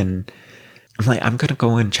interesting. And I'm like, I'm going to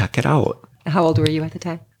go and check it out. How old were you at the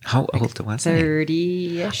time? How old was I?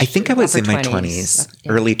 30-ish? I think I was in my 20s,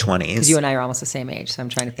 early 20s. Because you and I are almost the same age, so I'm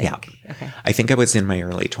trying to think. Yeah. Okay. I think I was in my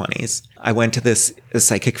early 20s. I went to this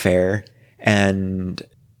psychic fair and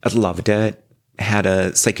I loved it, had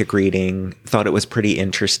a psychic reading, thought it was pretty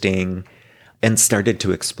interesting, and started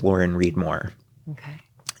to explore and read more. Okay.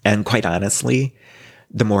 And quite honestly,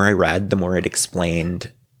 the more I read, the more it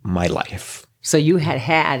explained my life. So you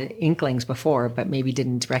had inklings before, but maybe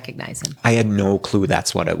didn't recognize them. I had no clue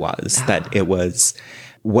that's what it was, that it was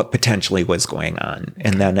what potentially was going on. Okay.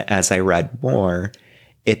 And then as I read more,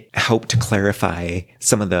 it helped to clarify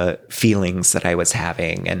some of the feelings that I was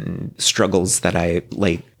having and struggles that I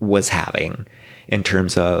was having in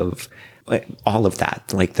terms of all of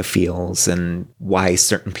that, like the feels and why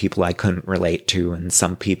certain people I couldn't relate to and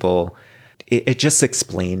some people it just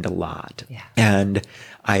explained a lot. Yeah. And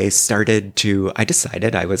I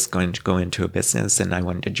decided I was going to go into a business and I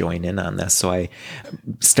wanted to join in on this. So I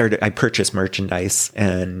purchased merchandise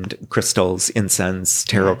and crystals, incense,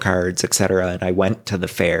 tarot cards, etc. And I went to the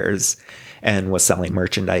fairs and was selling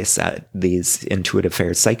merchandise at these intuitive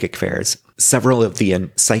fairs, psychic fairs. Several of the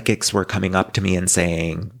psychics were coming up to me and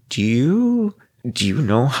saying, do you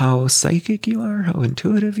know how psychic you are, how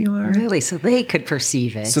intuitive you are? Really? So they could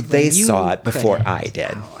perceive it. So they saw it before I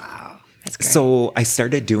did. Oh, wow. That's great. So I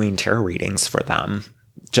started doing tarot readings for them,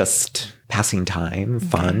 just passing time,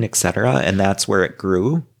 fun, etc. And that's where it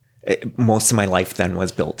grew. Most of my life then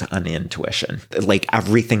was built on intuition. Like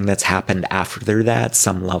everything that's happened after that,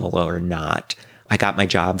 some level or not. I got my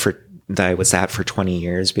job that I was at for 20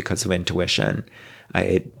 years because of intuition.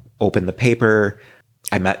 I opened the paper.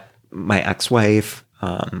 I met my ex-wife,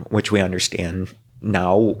 which we understand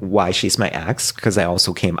now why she's my ex, because I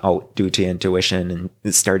also came out due to intuition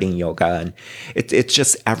and starting yoga. And it's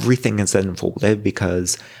just everything has unfolded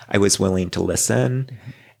because I was willing to listen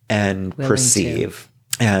and perceive.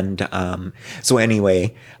 And so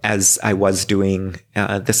anyway, as I was doing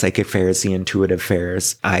the psychic fairs, the intuitive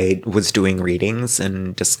fairs, I was doing readings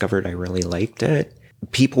and discovered I really liked it.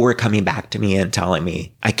 People were coming back to me and telling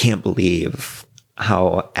me, I can't believe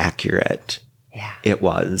how accurate it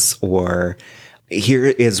was. Or here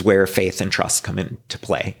is where faith and trust come into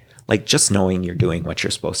play. Like just knowing you're doing what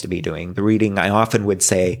you're supposed to be doing. The reading, I often would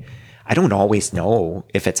say, I don't always know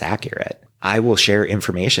if it's accurate. I will share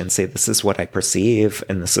information, say this is what I perceive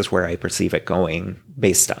and this is where I perceive it going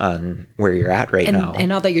based on where you're at now.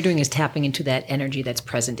 And all that you're doing is tapping into that energy that's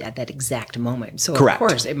present at that exact moment. So Correct. Of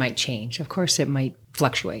course it might change. Of course it might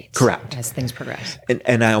fluctuate. Correct. As things progress.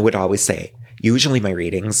 And I would always say, usually my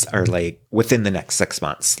readings are like within the next 6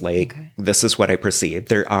 months. Like this is what I perceive.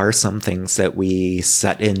 There are some things that we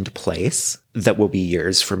set into place that will be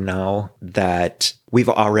years from now that we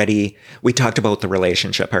talked about the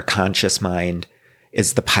relationship. Our conscious mind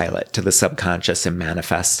is the pilot to the subconscious and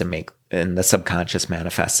the subconscious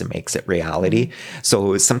manifests and makes it reality.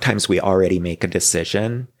 So sometimes we already make a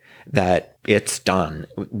decision that it's done.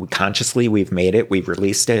 Consciously, we've made it. We've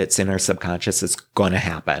released it. It's in our subconscious. It's going to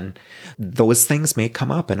happen. Those things may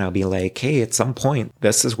come up and I'll be like, hey, at some point,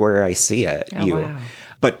 this is where I see it. Wow.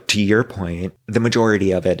 But to your point, the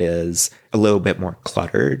majority of it is a little bit more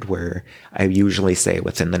cluttered, where I usually say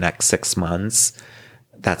within the next 6 months,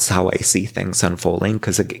 that's how I see things unfolding.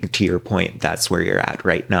 Because to your point, that's where you're at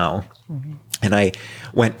right now. Mm-hmm. And I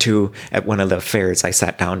went at one of the fairs, I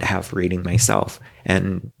sat down to have a reading myself.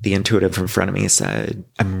 And the intuitive in front of me said,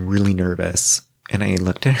 I'm really nervous. And I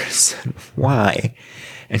looked at her and said, why?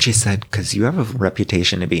 And she said, because you have a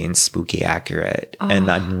reputation of being spooky accurate. Oh. And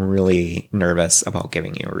I'm really nervous about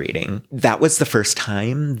giving you a reading. That was the first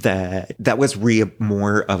time that was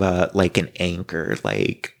more of an anchor,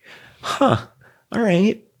 like, all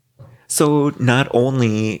right. So not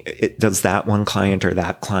only does that one client or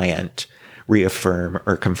that client reaffirm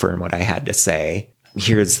or confirm what I had to say,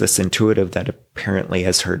 here's this intuitive that apparently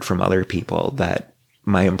has heard from other people that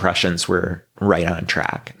my impressions were right on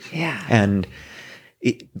track. Yeah. And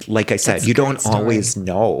like I said, that's you don't always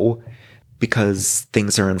know because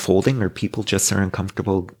things are unfolding or people just are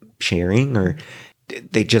uncomfortable sharing or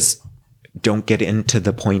they just don't get into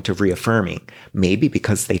the point of reaffirming. Maybe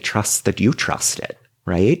because they trust that you trust it,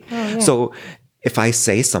 right? Oh, yeah. So if I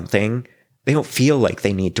say something, they don't feel like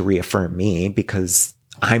they need to reaffirm me because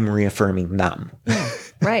I'm reaffirming them. Yeah,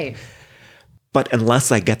 right. But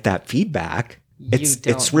unless I get that feedback,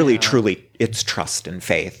 it's really truly, it's trust and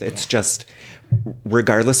faith. It's just,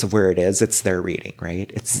 regardless of where it is, it's their reading,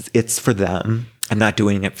 right? It's for them. I'm not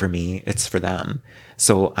doing it for me. It's for them.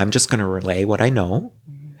 So I'm just going to relay what I know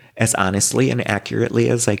as honestly and accurately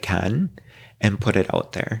as I can and put it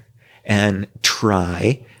out there and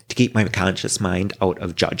try to keep my conscious mind out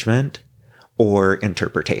of judgment or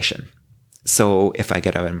interpretation. So if I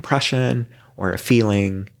get an impression or a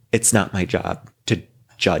feeling, it's not my job to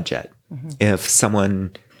judge it. Mm-hmm. If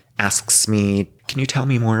someone asks me, can you tell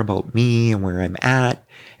me more about me and where I'm at?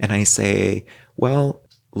 And I say, well,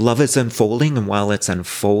 love is unfolding. And while it's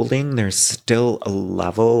unfolding, there's still a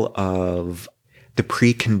level of the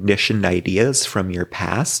preconditioned ideas from your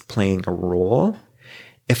past playing a role.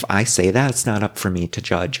 If I say that, it's not up for me to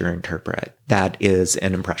judge or interpret. That is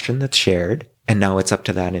an impression that's shared. And now it's up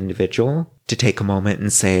to that individual to take a moment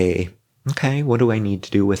and say, okay, what do I need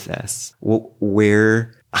to do with this?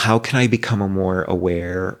 How can I become more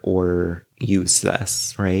aware or use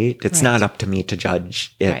this, right? It's not up to me to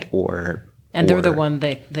judge it And they're the one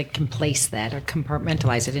that can place that or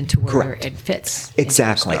compartmentalize it into where it fits.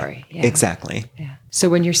 Exactly. Into your story. Yeah. Exactly. Yeah. So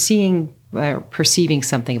when you're seeing perceiving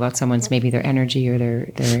something about someone's, maybe their energy or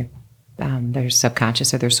their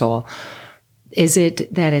subconscious or their soul, is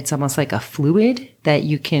it that it's almost like a fluid that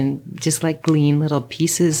you can just like glean little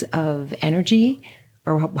pieces of energy?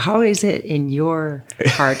 Or how is it in your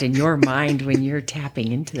heart, in your mind, when you're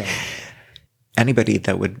tapping into that? Anybody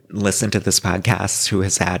that would listen to this podcast who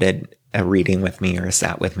has had a reading with me or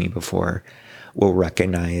sat with me before will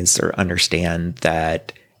recognize or understand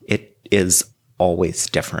that it is always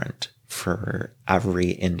different for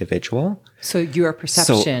every individual. So your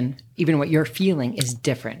perception, even what you're feeling, is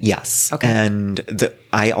different. Yes. Okay. And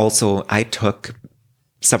I took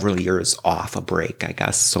several years off, a break, I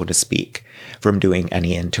guess, so to speak, from doing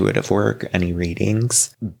any intuitive work, any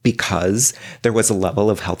readings, because there was a level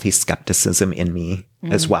of healthy skepticism in me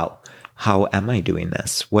as well. How am I doing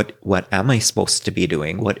this? What am I supposed to be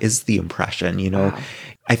doing? What is the impression? Wow.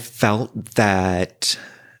 I felt that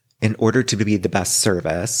in order to be the best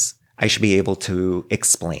service, I should be able to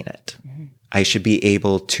explain it. I should be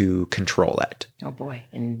able to control it. Oh boy.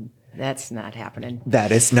 And that's not happening.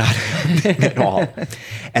 That is not happening at all.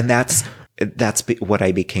 And that's what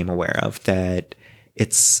I became aware of, that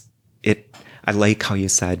I like how you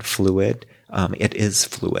said fluid. It is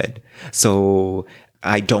fluid. So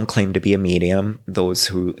I don't claim to be a medium, those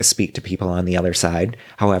who speak to people on the other side.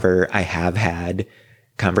 However, I have had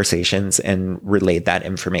conversations and relayed that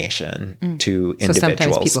information to individuals. So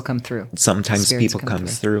sometimes people come through. Sometimes Spirits people come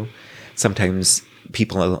through. Sometimes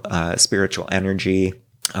people, spiritual energy,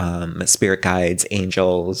 spirit guides,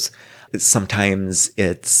 angels. Sometimes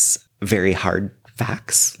it's very hard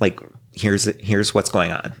facts. Like, here's what's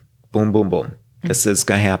going on. Boom, boom, boom. This is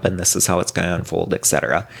going to happen. This is how it's going to unfold,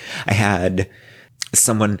 etc. I had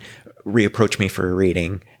someone reapproach me for a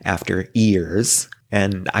reading after years,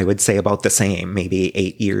 and I would say about the same, maybe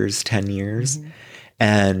 8 years, 10 years.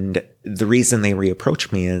 And the reason they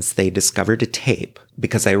reapproached me is they discovered a tape,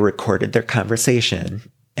 because I recorded their conversation,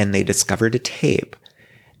 and they discovered a tape.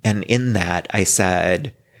 And in that, I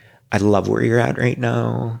said, I love where you're at right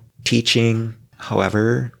now, teaching.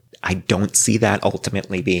 However, I don't see that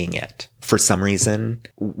ultimately being it. For some reason,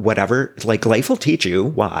 whatever, like, life will teach you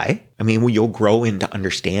why. I mean, you'll grow into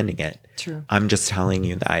understanding it. True. I'm just telling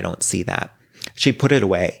you that I don't see that. She put it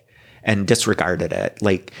away and disregarded it.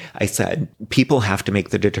 Like I said, people have to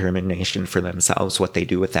make the determination for themselves what they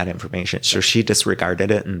do with that information. So she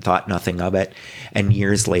disregarded it and thought nothing of it. And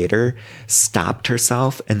years later, stopped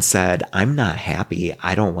herself and said, I'm not happy.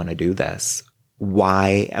 I don't want to do this.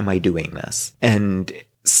 Why am I doing this? And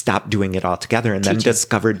stopped doing it altogether. And then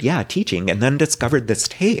discovered, teaching. And then discovered this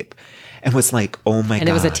tape and was like, oh my gosh. And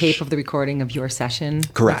it was a tape of the recording of your session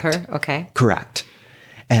Correct. with her? Okay. Correct.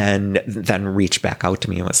 And then reached back out to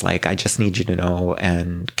me and was like, I just need you to know,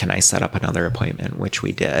 and can I set up another appointment? Which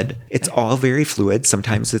we did. It's all very fluid.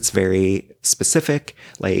 Sometimes it's very specific,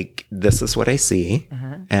 like, this is what I see.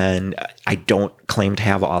 And I don't claim to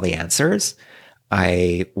have all the answers.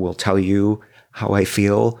 I will tell you how I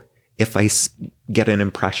feel if I get an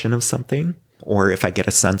impression of something, or if I get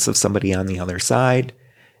a sense of somebody on the other side.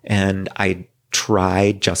 And I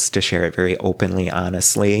try just to share it very openly,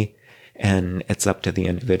 honestly. And it's up to the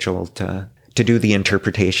individual to do the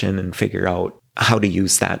interpretation and figure out how to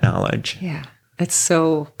use that knowledge. Yeah, that's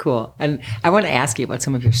so cool. And I want to ask you about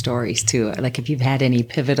some of your stories too. Like, if you've had any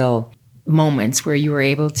pivotal moments where you were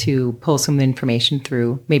able to pull some information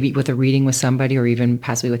through, maybe with a reading with somebody, or even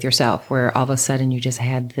possibly with yourself, where all of a sudden you just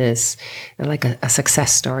had this, like a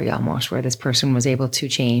success story almost, where this person was able to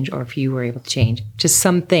change, or if you were able to change, just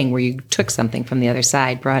something where you took something from the other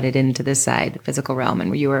side, brought it into this side, the physical realm,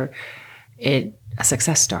 and where you were a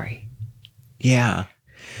success story. Yeah.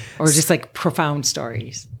 Or just like profound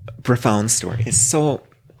stories. Profound stories. So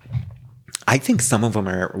I think some of them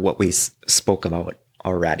are what we spoke about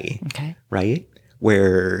already. Okay. Right?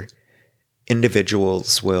 Where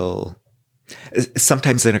individuals will,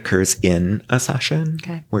 sometimes it occurs in a session,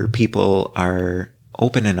 where people are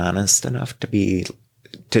open and honest enough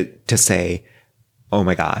to say, oh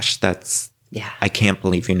my gosh, I can't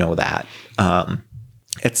believe you know that.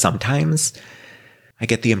 It's sometimes I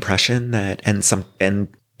get the impression that, and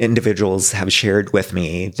individuals have shared with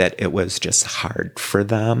me that it was just hard for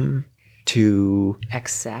them to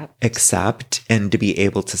accept and to be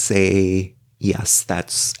able to say, yes,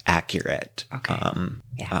 that's accurate. Okay.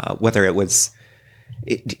 Whether it was,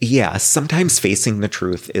 sometimes facing the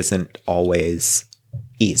truth isn't always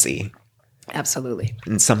easy. Absolutely.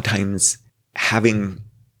 And sometimes having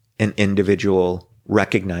an individual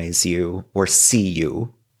recognize you or see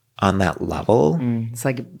you on that level, it's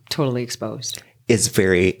like totally exposed,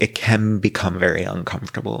 it can become very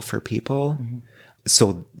uncomfortable for people.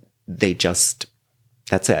 So they just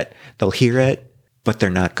That's it. They'll hear it, but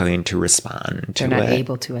they're not going to respond to it. They're not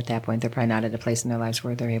able to at that point. They're probably not at a place in their lives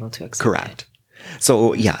where they're able to accept Correct.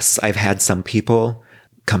 So yes, I've had some people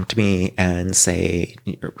come to me and say,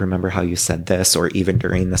 remember how you said this? Or even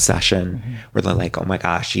during the session where they're like, oh my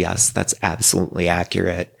gosh, yes, that's absolutely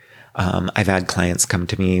accurate. I've had clients come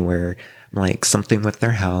to me where I'm like, something with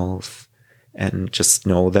their health, and just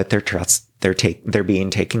know that they're being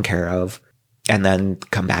taken care of, and then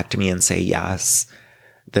come back to me and say, yes,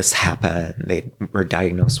 this happened. They were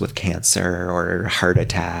diagnosed with cancer or heart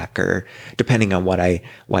attack, or depending on why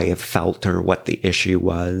I felt or what the issue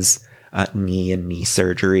was, knee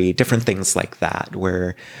surgery, different things like that,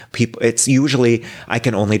 where it's usually, I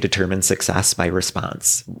can only determine success by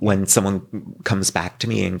response. When someone comes back to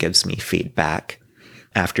me and gives me feedback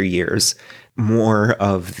after years, more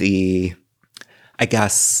of the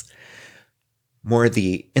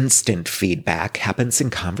instant feedback happens in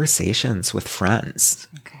conversations with friends,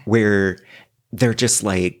 where they're just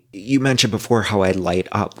like, you mentioned before how I light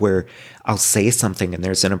up, where I'll say something and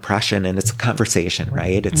there's an impression, and it's a conversation,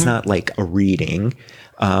 right? It's not like a reading,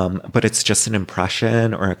 but it's just an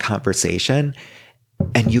impression or a conversation.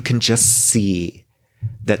 And you can just see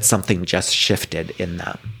that something just shifted in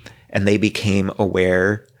them, and they became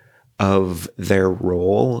aware of their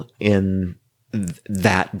role in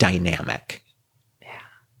that dynamic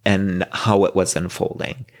and how it was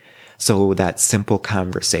unfolding. So that simple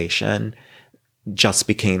conversation just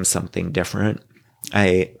became something different.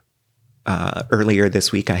 Earlier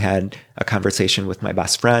this week, I had a conversation with my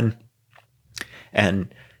best friend,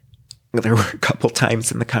 and there were a couple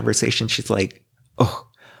times in the conversation, she's like, oh,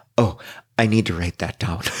 I need to write that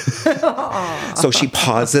down. So she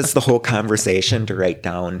pauses the whole conversation to write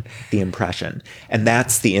down the impression. And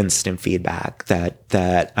that's the instant feedback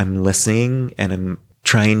that I'm listening, and I'm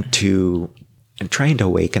trying to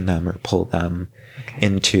awaken them or pull them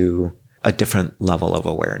into a different level of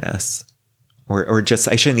awareness, or just,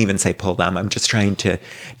 I shouldn't even say pull them. I'm just trying to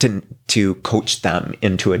coach them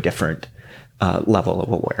into a different level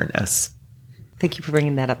of awareness. Thank you for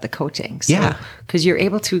bringing that up, the coaching. So, because you're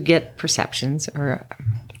able to get perceptions or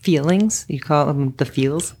feelings, you call them the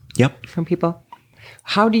feels from people.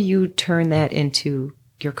 How do you turn that into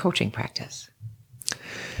your coaching practice?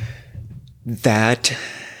 That,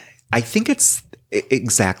 I think it's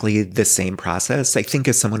exactly the same process. I think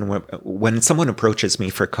when someone approaches me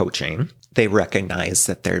for coaching, they recognize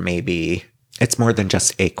that it's more than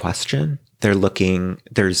just a question.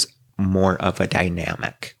 There's more of a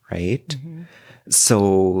dynamic, right? Mm-hmm.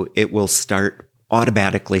 So it will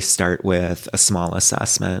automatically start with a small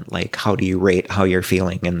assessment, like, how do you rate how you're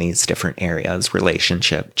feeling in these different areas: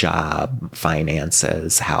 relationship, job,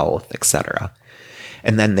 finances, health, etc.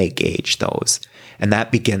 And then they gauge those. And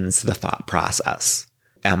that begins the thought process.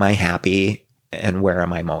 Am I happy? And where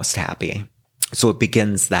am I most happy? So it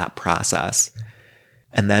begins that process.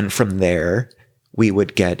 And then from there, we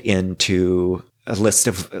would get into a list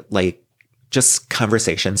of just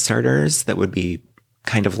conversation starters that would be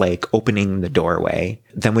kind of like opening the doorway.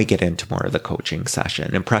 Then we get into more of the coaching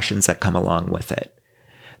session, impressions that come along with it,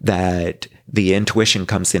 that the intuition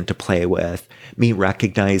comes into play with me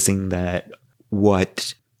recognizing that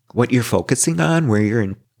what you're focusing on,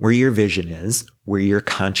 where your vision is, where your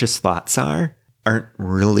conscious thoughts aren't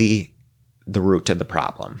really the root of the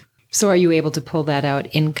problem. So are you able to pull that out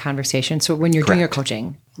in conversation? So when you're doing your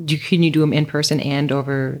coaching, can you do them in person and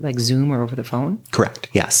over like Zoom or over the phone? Correct.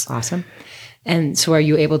 Yes. Awesome. And so are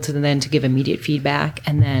you able to then to give immediate feedback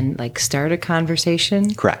and then like start a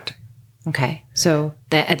conversation? Correct. Okay. So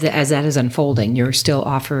that as that is unfolding, you're still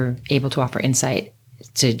able to offer insight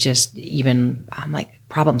to just even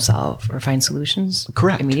problem solve or find solutions?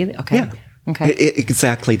 Correct. Immediately? Okay. Yeah. Okay.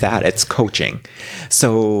 Exactly that. It's coaching.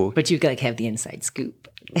 So, but you have the inside scoop.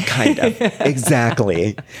 Kind of.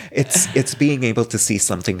 Exactly. It's being able to see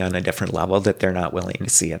something on a different level that they're not willing to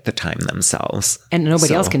see at the time themselves. And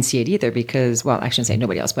nobody else can see it either because, well, I shouldn't say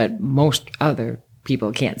nobody else, but most other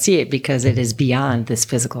people can't see it because it is beyond this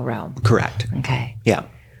physical realm. Correct. Okay. Yeah.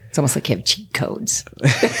 It's almost like you have cheat codes.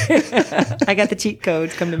 I got the cheat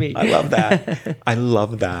codes. Come to me. I love that. I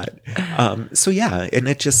love that. So yeah, and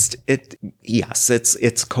it's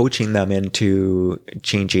coaching them into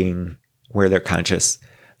changing where their conscious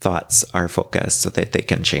thoughts are focused so that they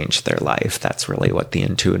can change their life. That's really what the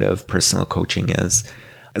intuitive personal coaching is.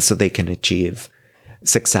 So they can achieve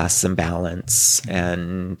success and balance,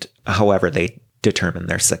 and however they determine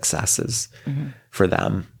their successes for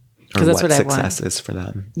them. Or that's what success is for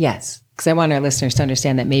them. Yes. Because I want our listeners to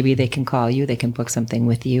understand that maybe they can call you, they can book something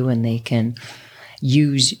with you, and they can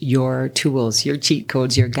use your tools, your cheat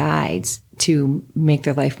codes, your guides to make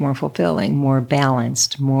their life more fulfilling, more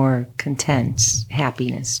balanced, more content,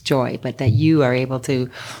 happiness, joy, but that you are able to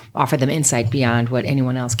offer them insight beyond what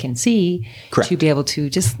anyone else can see. Correct. To be able to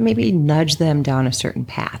just maybe nudge them down a certain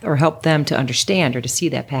path or help them to understand or to see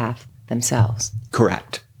that path themselves.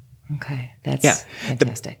 Correct. Okay. That's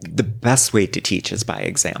fantastic. The best way to teach is by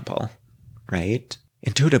example, right?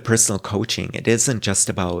 Intuitive personal coaching, it isn't just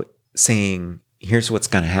about saying, here's what's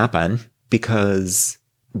going to happen, because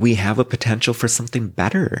we have a potential for something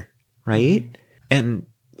better, right? And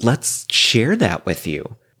let's share that with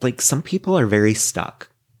you. Like, some people are very stuck,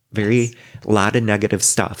 a lot of negative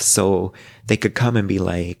stuff. So they could come and be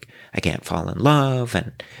like, I can't fall in love,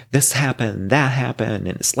 and this happened, that happened,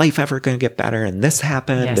 and is life ever going to get better? And this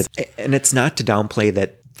happened. Yes. And it's not to downplay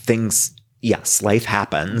that things, yes, life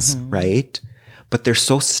happens, right? But they're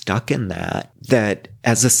so stuck in that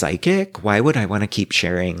as a psychic, why would I want to keep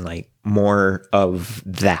sharing like more of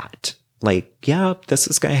that? Like, yeah, this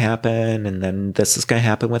is going to happen, and then this is going to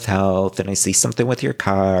happen with health, and I see something with your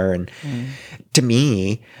car. And to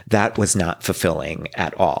me, that was not fulfilling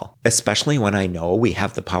at all, especially when I know we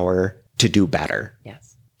have the power to do better,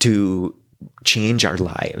 to change our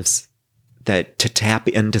lives, to tap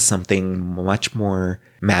into something much more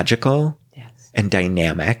magical and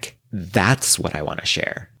dynamic. That's what I want to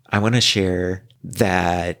share. I want to share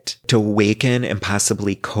that, to awaken and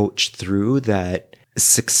possibly coach through that.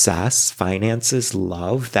 Success, finances,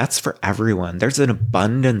 love, that's for everyone. There's an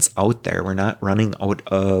abundance out there. We're not running out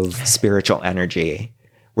of spiritual energy.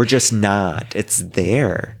 We're just not. It's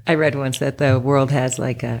there. I read once that the world has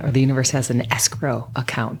or the universe has an escrow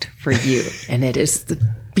account for you. And it is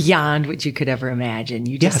beyond what you could ever imagine.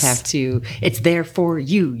 You just have to, it's there for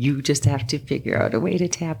you. You just have to figure out a way to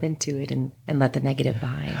tap into it and let the negative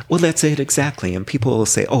behind. Well, that's it. Exactly. And people will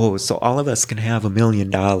say, oh, so all of us can have $1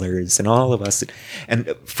 million and all of us.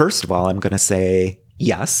 And first of all, I'm going to say,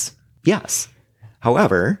 yes.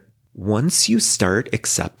 However, once you start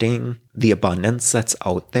accepting the abundance that's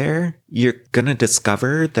out there, you're going to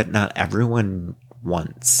discover that not everyone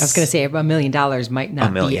wants. I was going to say $1 million might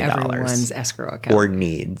not be everyone's escrow account. Or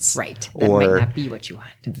needs. Right. That might not be what you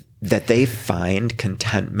want. That they find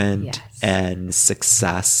contentment and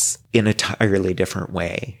success in an entirely different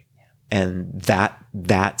way. Yeah. And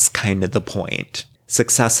that's kind of the point.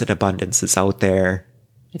 Success and abundance is out there.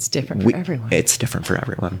 It's different for everyone. It's different for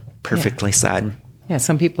everyone. Perfectly said. Yeah,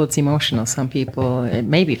 some people it's emotional. Some people it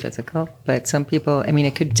may be physical, but some people, I mean,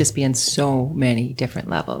 it could just be on so many different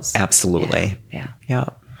levels. Absolutely. Yeah.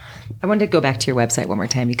 I wanted to go back to your website one more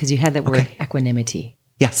time because you had that word equanimity.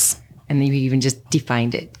 Yes. And you even just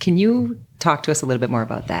defined it. Can you talk to us a little bit more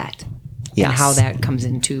about that? Yes. And how that comes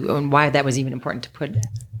into, and why that was even important to put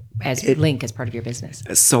as link as part of your business.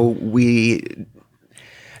 So we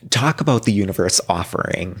talk about the universe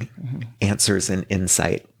offering answers and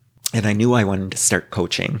insight. And I knew I wanted to start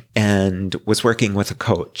coaching and was working with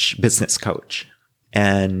a business coach,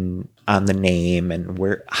 and on the name and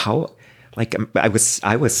I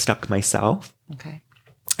was stuck myself. Okay.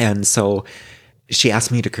 And so she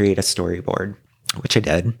asked me to create a storyboard, which I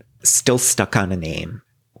did. Still stuck on a name.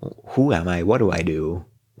 Who am I? What do I do?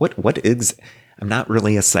 I'm not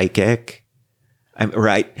really a psychic.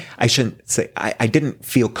 I shouldn't say, I didn't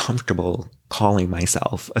feel comfortable calling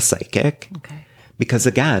myself a psychic. Okay. Because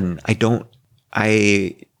again,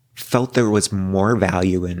 I felt there was more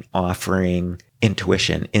value in offering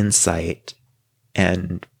intuition, insight,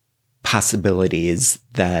 and possibilities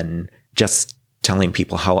than just telling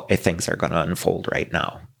people how things are going to unfold right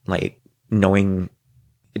now. Like knowing,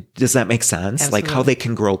 does that make sense? Absolutely. Like how they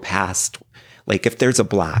can grow past, like if there's a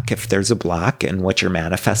block in what you're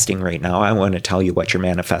manifesting right now, I want to tell you what you're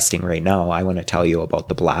manifesting right now. I want to tell you about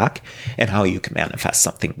the block and how you can manifest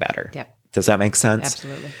something better. Yep. Does that make sense?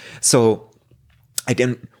 Absolutely. So I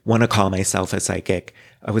didn't want to call myself a psychic.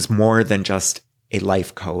 I was more than just a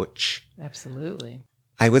life coach. Absolutely.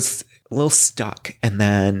 I was a little stuck. And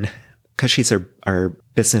then, because she's our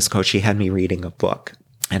business coach, she had me reading a book.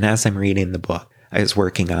 And as I'm reading the book, I was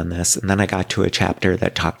working on this. And then I got to a chapter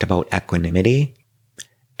that talked about equanimity.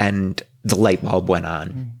 And the light bulb went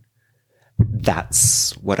on.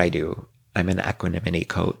 That's what I do. I'm an equanimity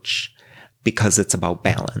coach. Because it's about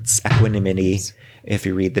balance. Equanimity, if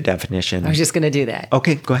you read the definition. I was just going to do that.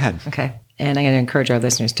 Okay, go ahead. Okay. And I'm going to encourage our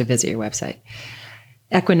listeners to visit your website.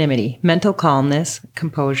 Equanimity, mental calmness,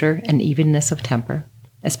 composure, and evenness of temper,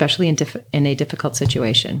 especially in a difficult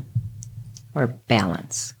situation, or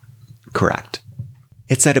balance. Correct.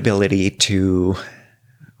 It's that ability to,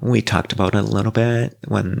 we talked about it a little bit,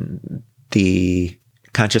 when the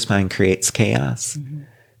conscious mind creates chaos,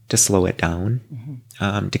 to slow it down,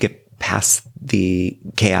 to get past the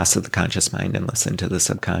chaos of the conscious mind and listen to the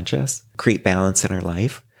subconscious, create balance in our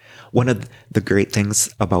life. One of the great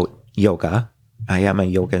things about yoga, I am a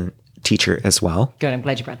yoga teacher as well. Good. I'm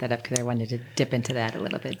glad you brought that up because I wanted to dip into that a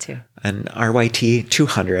little bit too. And RYT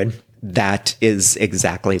 200, that is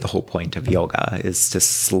exactly the whole point of yoga, is to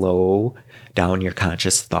slow down your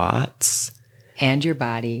conscious thoughts. And your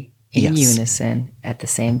body in unison at the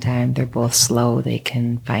same time. They're both slow. They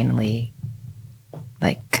can finally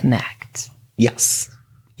connect. Yes.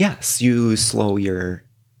 You slow your...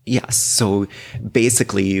 Yes. So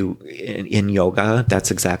basically in yoga, that's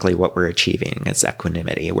exactly what we're achieving is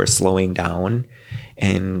equanimity. We're slowing down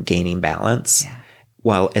and gaining balance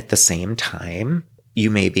while at the same time you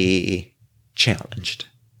may be challenged.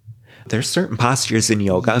 There's certain postures in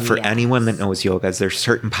yoga for anyone that knows yoga. There's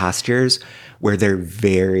certain postures where they're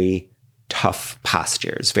very tough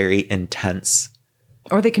postures, very intense.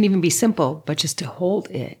 Or they can even be simple, but just to hold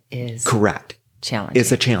it is correct. Challenge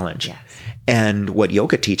is a challenge. Yes. And what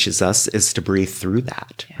yoga teaches us is to breathe through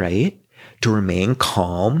that, right? To remain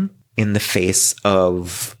calm in the face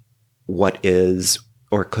of what is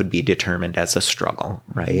or could be determined as a struggle,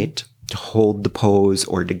 right? To hold the pose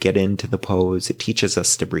or to get into the pose. It teaches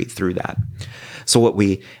us to breathe through that. So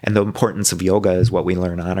and the importance of yoga is what we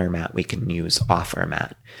learn on our mat, we can use off our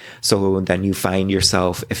mat. So then you find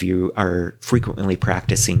yourself, if you are frequently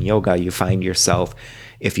practicing yoga, you find yourself,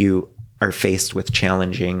 if you are faced with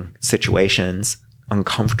challenging situations,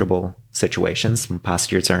 uncomfortable situations, when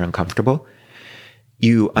postures are uncomfortable,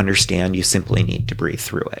 you understand you simply need to breathe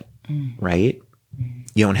through it, right?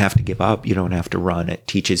 You don't have to give up. You don't have to run. It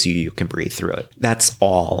teaches you can breathe through it. That's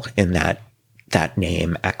all in that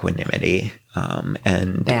name, equanimity,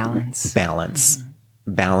 and balance.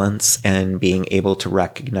 Balance and being able to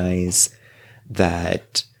recognize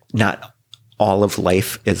that not all of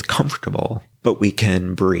life is comfortable, but we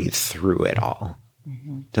can breathe through it all.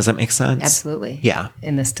 Does that make sense? Absolutely. Yeah.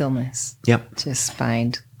 In the stillness. Yep. Just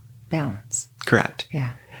find balance. Correct.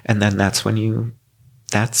 Yeah. And then that's when you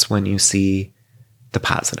see the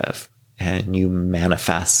positive and you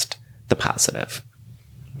manifest the positive.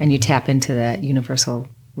 And you tap into that universal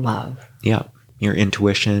love. Yep. Your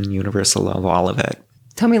intuition, universal love, all of it.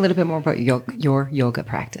 Tell me a little bit more about your yoga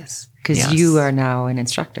practice, because you are now an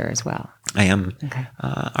instructor as well. I am. Okay.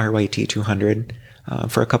 RYT 200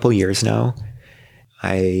 for a couple years now.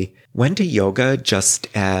 I went to yoga just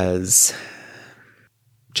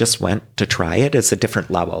went to try it as a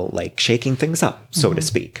different level, like shaking things up, so to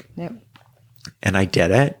speak. Yep. And I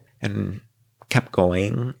did it and kept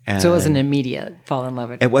going. And so it wasn't an immediate fall in love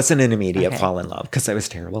with it? It wasn't an immediate fall in love because I was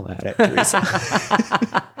terrible at it, Teresa.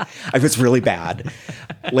 I was really bad.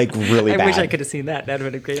 Really bad. I wish I could have seen that. That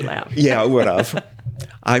would have been a great laugh. Yeah, it would have.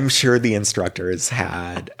 I'm sure the instructors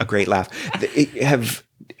had a great laugh.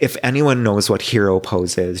 If anyone knows what hero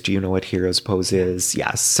pose is, do you know what hero's pose is?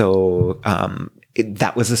 Yes. So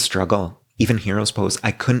that was a struggle. Even hero's pose,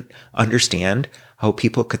 I couldn't understand how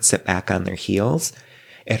people could sit back on their heels.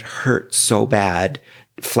 It hurt so bad,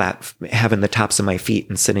 flat, having the tops of my feet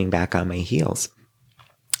and sitting back on my heels.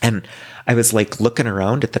 And I was looking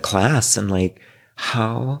around at the class and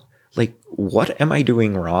what am I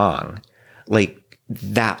doing wrong?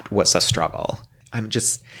 That was a struggle. I'm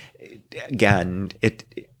just, again,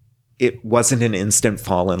 it wasn't an instant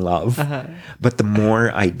fall in love, but the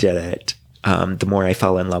more I did it, the more I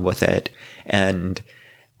fell in love with it. And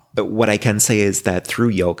what I can say is that through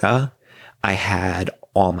yoga, I had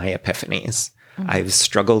all my epiphanies. I've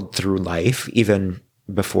struggled through life, even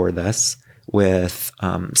before this, with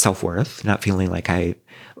self-worth, not feeling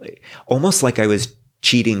almost like I was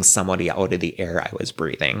cheating somebody out of the air I was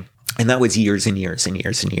breathing. And that was years and years and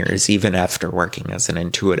years and years, even after working as an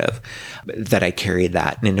intuitive, that I carried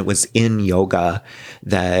that. And it was in yoga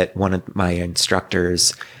that one of my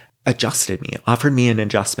instructors adjusted me, offered me an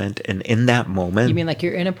adjustment. And in that moment... You mean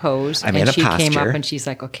you're in a pose? I'm in a posture. And she came up and she's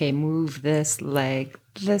like, okay, move this leg,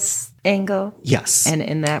 this angle. Yes. And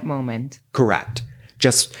in that moment... Correct.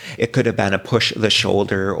 Just, it could have been a push of the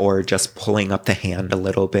shoulder or just pulling up the hand a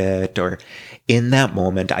little bit. Or in that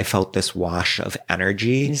moment, I felt this wash of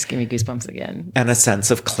energy. You just give me goosebumps again. And a sense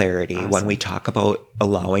of clarity. Awesome. When we talk about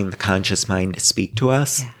allowing the conscious mind to speak to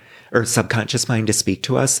us, or subconscious mind to speak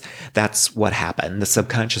to us, that's what happened. The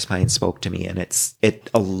subconscious mind spoke to me, and it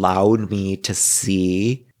allowed me to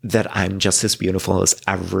see that I'm just as beautiful as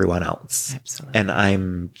everyone else. Absolutely. And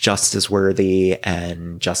I'm just as worthy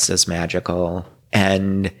and just as magical.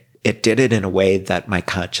 And it did it in a way that my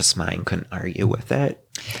conscious mind couldn't argue with it.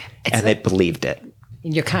 And it believed it.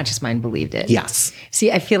 Your conscious mind believed it. Yes.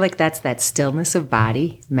 See, I feel like that's that stillness of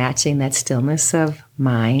body matching that stillness of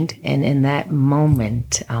mind. And in that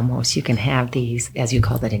moment, almost, you can have these, as you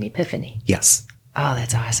called it, an epiphany. Yes. Oh,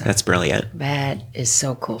 that's awesome. That's brilliant. That is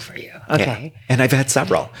so cool for you. Okay. Yeah. And I've had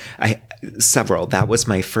several. Several. That was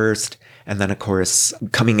my first. And then, of course,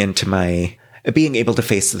 coming into my being able to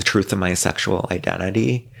face the truth of my sexual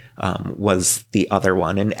identity was the other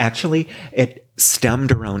one. And actually, it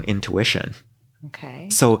stemmed around intuition. Okay.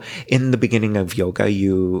 So in the beginning of yoga,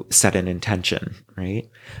 you set an intention, right?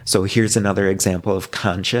 So here's another example of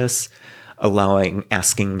conscious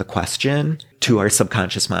asking the question to our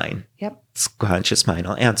subconscious mind. Yep. Subconscious mind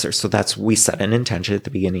will answer. So we set an intention at the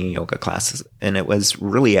beginning of yoga classes. And it was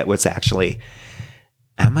actually,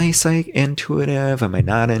 am I intuitive? Am I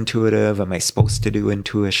not intuitive? Am I supposed to do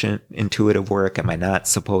intuitive work? Am I not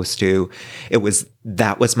supposed to?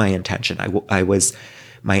 That was my intention.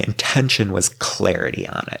 My intention was clarity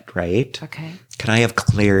on it, right? Okay. Can I have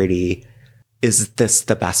clarity? Is this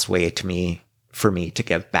the best way for me to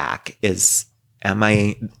give back? Am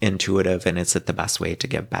I intuitive, and is it the best way to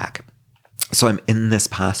give back? So I'm in this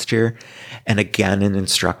posture, and again, an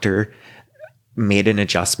instructor made an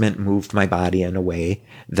adjustment, moved my body in a way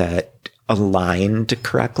that aligned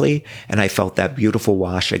correctly. And I felt that beautiful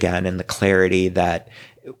wash again, and the clarity that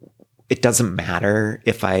it doesn't matter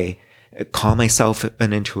if I call myself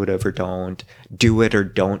an intuitive or don't do it or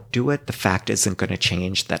don't do it. The fact isn't going to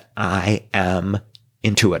change that I am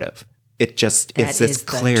intuitive. It just, it's this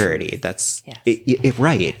clarity. That's yes.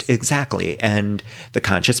 Right. Yes. Exactly. And the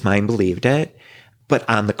conscious mind believed it, but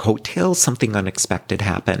on the coattails, something unexpected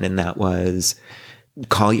happened. And that was,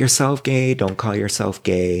 call yourself gay, don't call yourself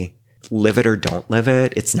gay, live it or don't live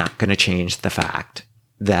it. It's not going to change the fact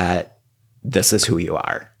that this is who you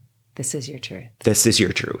are. This is your truth. This is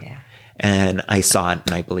your truth. Yeah. And I saw it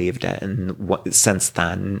and I believed it. And since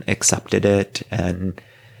then, accepted it. And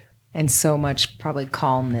so much probably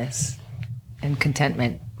calmness and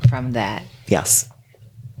contentment from that. Yes.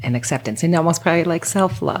 And acceptance. And almost probably like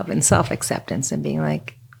self-love and self-acceptance and being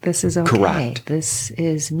like, this is okay. Correct. This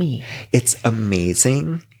is me. It's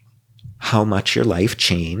amazing how much your life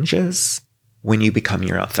changes when you become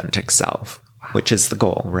your authentic self, wow. Which is the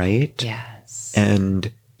goal, right? Yes.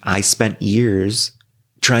 And I spent years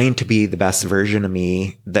trying to be the best version of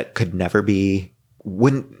me that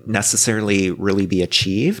wouldn't necessarily really be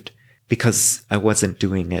achieved because I wasn't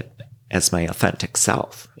doing it as my authentic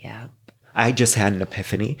self. Yeah. I just had an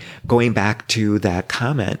epiphany going back to that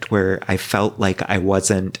comment where I felt like I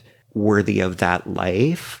wasn't worthy of that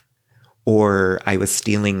life or I was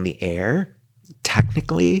stealing the air.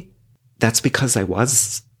 Technically, that's because I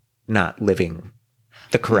was not living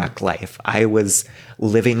the correct life. I was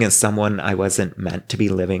living as someone I wasn't meant to be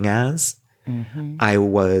living as. Mm-hmm. I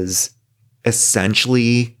was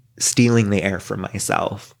essentially stealing the air from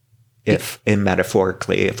myself.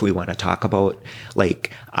 Metaphorically, if we want to talk about,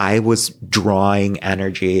 like, I was drawing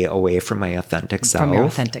energy away from my authentic self. From your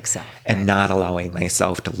authentic self. And right. Not allowing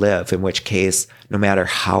myself to live, in which case, no matter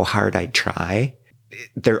how hard I try,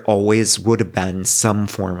 there always would have been some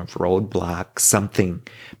form of roadblock, something,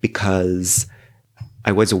 because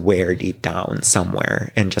I was aware deep down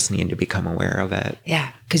somewhere and just needed to become aware of it.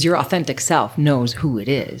 Yeah, because your authentic self knows who it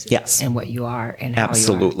is. Yes. And what you are and how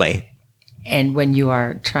Absolutely. You are. And when you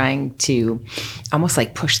are trying to almost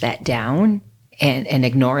like push that down and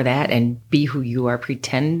ignore that and be who you are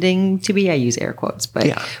pretending to be, I use air quotes, but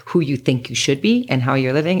who you think you should be and how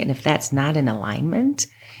you're living. And if that's not in alignment,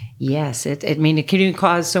 yes, it can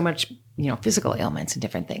cause so much, physical ailments and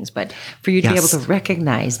different things. But for you to be able to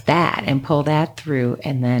recognize that and pull that through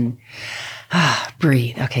and then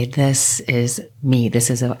breathe. Okay, this is me. This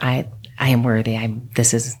is I am worthy.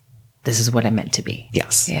 This is what I'm meant to be.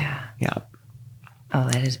 Yes. Yeah. Yeah. Oh,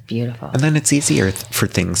 that is beautiful. And then it's easier for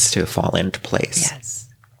things to fall into place. Yes.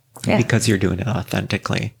 Yeah. Because you're doing it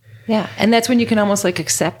authentically. Yeah. And that's when you can almost like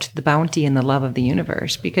accept the bounty and the love of the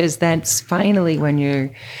universe, because that's finally when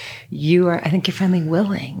I think you're finally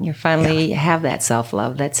willing. You finally have that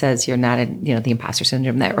self-love that says you're not the imposter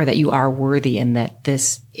syndrome or that you are worthy and that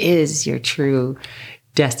this is your true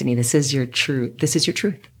destiny. This is your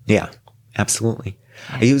truth. Yeah, absolutely.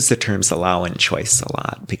 Yeah. I use the terms allow and choice a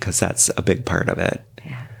lot because that's a big part of it.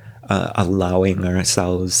 Yeah. Allowing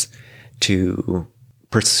ourselves to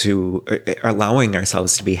pursue, allowing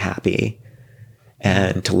ourselves to be happy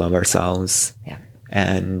and to love ourselves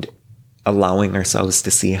and allowing ourselves to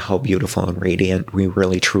see how beautiful and radiant we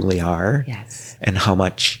really truly are. Yes. And how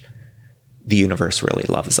much the universe really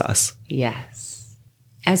loves us. Yes.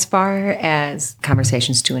 As far as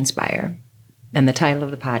Conversations to Inspire and the title of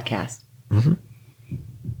the podcast, mm-hmm.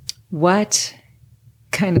 What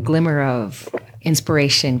kind of glimmer of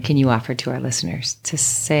inspiration can you offer to our listeners to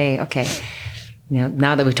say, okay,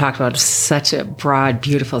 now that we've talked about such a broad,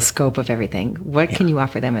 beautiful scope of everything, what can you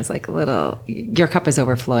offer them as like a little, your cup is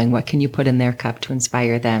overflowing. What can you put in their cup to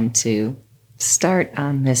inspire them to start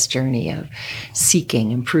on this journey of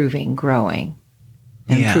seeking, improving, growing,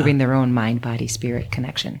 and improving their own mind, body, spirit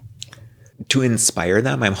connection? To inspire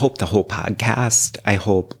them, I hope the whole podcast, I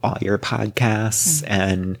hope all your podcasts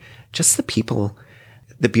and just the people,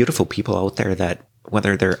 the beautiful people out there that,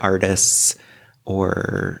 whether they're artists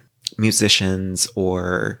or musicians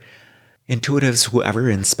or intuitives, whoever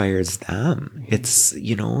inspires them, it's,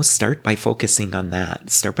 start by focusing on that.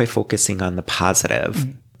 Start by focusing on the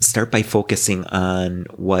positive. Start by focusing on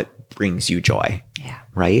what brings you joy. Yeah.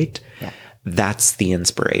 Right? Yeah. That's the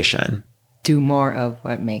inspiration. Do more of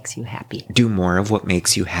what makes you happy. Do more of what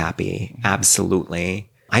makes you happy. Absolutely.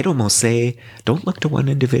 I'd almost say, don't look to one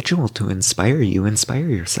individual to inspire you. Inspire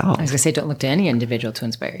yourself. I was going to say, don't look to any individual to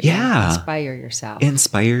inspire you. Yeah. Inspire yourself.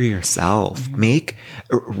 Inspire yourself.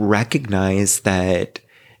 Recognize that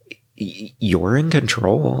you're in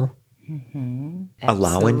control.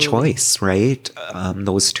 Allow and choice, right?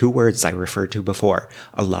 Those two words I referred to before,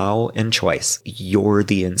 allow and choice. You're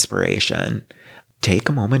the inspiration. Take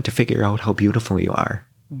a moment to figure out how beautiful you are.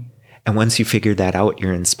 And once you figure that out,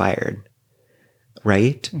 you're inspired.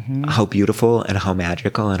 Right? How beautiful and how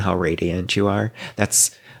magical and how radiant you are.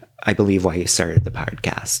 That's, I believe, why you started the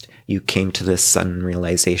podcast. You came to this sudden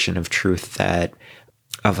realization of truth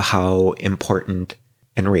of how important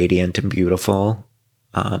and radiant and beautiful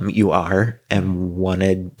you are, and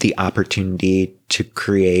wanted the opportunity to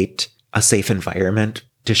create a safe environment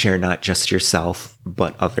to share not just yourself,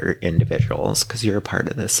 but other individuals, because you're a part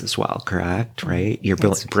of this as well, correct? Right? Your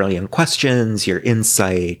brilliant questions, your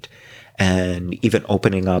insight, and even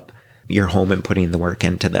opening up your home and putting the work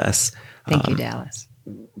into this. Thank you, Dallas.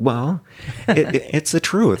 Well, it's the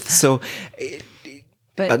truth. So,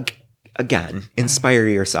 but again, inspire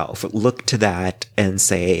yourself. Look to that and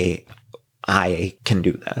say, I can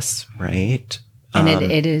do this, right? And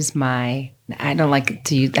it is I don't like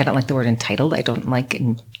the word entitled. I don't like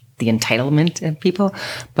the entitlement of people,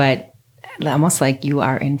 but almost like you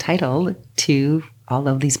are entitled to all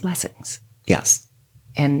of these blessings. Yes.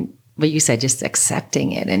 And what you said, just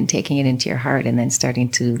accepting it and taking it into your heart and then starting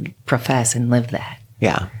to profess and live that.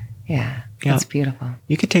 Yeah. Yeah. That's beautiful.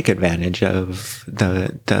 You could take advantage of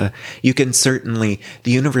you can certainly, the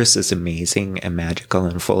universe is amazing and magical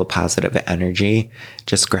and full of positive energy.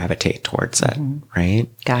 Just gravitate towards it, right?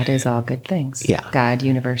 God is all good things. Yeah. God,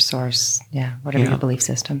 universe, source. Yeah. Whatever your belief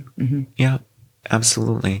system. Yeah,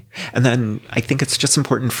 absolutely. And then I think it's just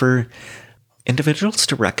important for individuals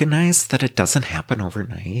to recognize that it doesn't happen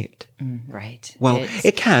overnight. Right. Well,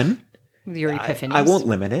 it can. Your epiphanies. I won't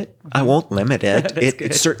limit it. I won't limit it.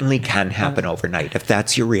 It certainly can happen overnight. If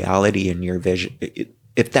that's your reality and your vision,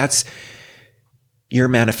 if that's your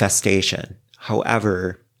manifestation.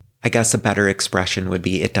 However, I guess a better expression would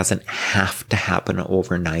be it doesn't have to happen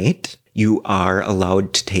overnight. You are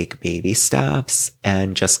allowed to take baby steps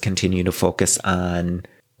and just continue to focus on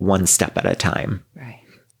one step at a time. Right.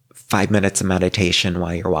 5 minutes of meditation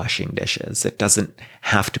while you're washing dishes. It doesn't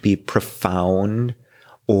have to be profound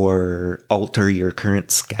or alter your current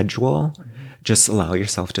schedule. Just allow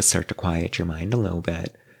yourself to start to quiet your mind a little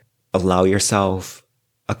bit. Allow yourself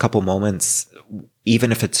a couple moments, even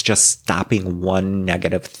if it's just stopping one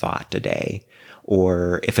negative thought a day,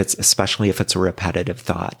 or especially if it's a repetitive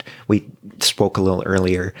thought. We spoke a little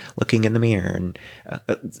earlier, looking in the mirror and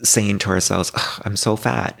saying to ourselves, I'm so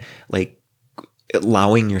fat. Like,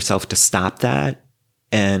 allowing yourself to stop that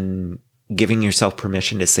and giving yourself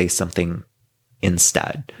permission to say something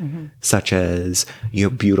instead, such as, you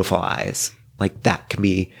have beautiful eyes. Like, that can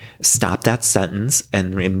be, stop that sentence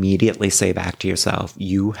and immediately say back to yourself,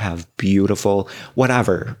 you have beautiful,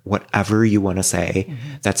 whatever you want to say.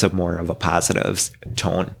 That's more of a positive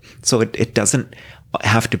tone. So it doesn't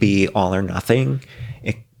have to be all or nothing.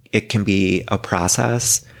 It can be a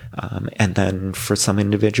process. And then for some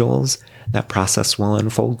individuals, that process will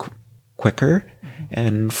unfold quicker.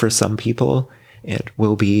 And for some people, it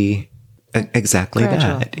will be exactly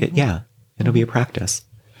gradual. That. It'll be a practice.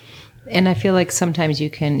 And I feel like sometimes you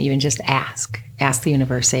can even just ask the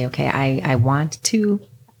universe, say, okay, I want to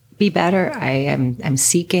be better. I'm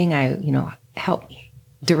seeking, help me,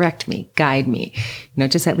 direct me, guide me,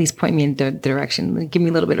 just at least point me in the direction, give me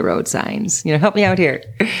a little bit of road signs, help me out here.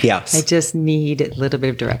 Yes. I just need a little bit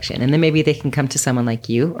of direction. And then maybe they can come to someone like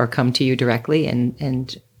you or come to you directly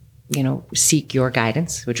and seek your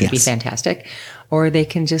guidance, which would be fantastic. Or they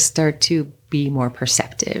can just start to be more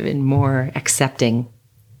perceptive and more accepting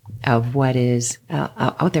of what is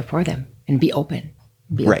out there for them and be open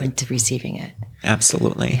Right. to receiving it.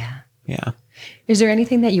 Absolutely. Yeah. Yeah. Is there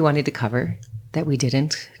anything that you wanted to cover that we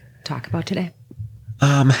didn't talk about today?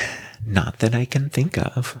 Not that I can think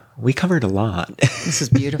of. We covered a lot. This is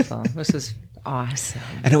beautiful. This is awesome.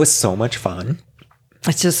 And it was so much fun.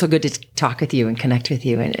 It's just so good to talk with you and connect with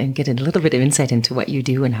you and get a little bit of insight into what you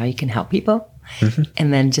do and how you can help people. Mm-hmm.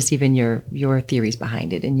 And then just even your theories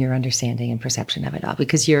behind it and your understanding and perception of it all.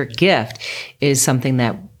 Because your gift is something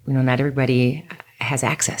that, not everybody has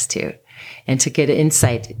access to. And to get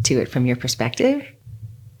insight to it from your perspective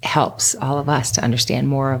helps all of us to understand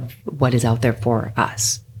more of what is out there for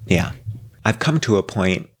us. Yeah. I've come to a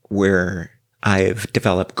point where I've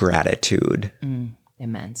developed gratitude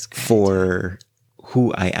Immense gratitude for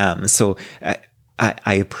who I am. So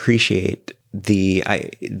I appreciate the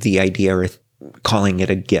idea or calling it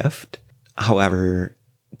a gift. However,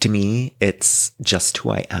 to me, it's just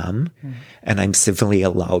who I am. And I'm civilly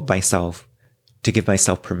allowed myself to give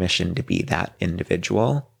myself permission to be that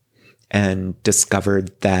individual, and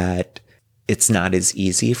discovered that it's not as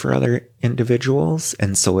easy for other individuals.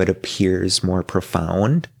 And so it appears more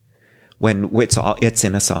profound when it's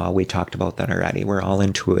in us all. We talked about that already. We're all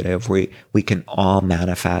intuitive. We can all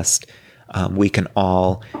manifest. We can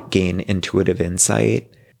all gain intuitive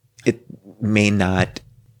insight. It may not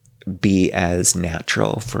be as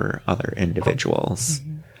natural for other individuals. Mm-hmm.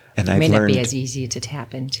 And it may not be as easy to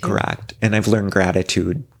tap into. Correct. And I've learned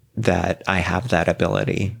gratitude that I have that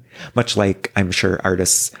ability. Much like I'm sure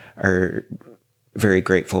artists are very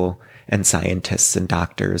grateful, and scientists and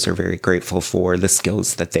doctors are very grateful for the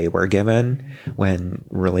skills that they were given, when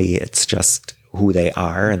really it's just who they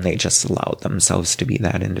are, and they just allowed themselves to be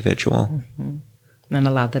that individual. Mm-hmm. And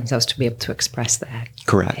allowed themselves to be able to express that.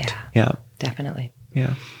 Correct. Yeah. Definitely.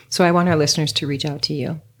 Yeah. So I want our listeners to reach out to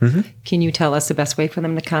you. Mm-hmm. Can you tell us the best way for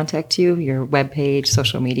them to contact you, your webpage,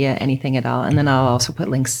 social media, anything at all? And then I'll also put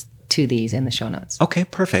links to these in the show notes. Okay,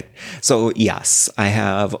 perfect. So yes, I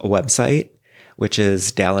have a website, which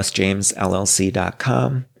is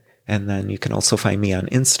dallasjamesllc.com. And then you can also find me on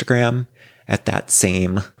Instagram at that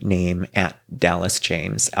same name, at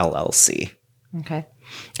dallasjamesllc. Okay.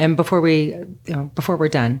 And before we're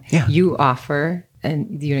done, you offer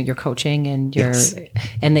your coaching and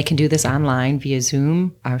and they can do this online via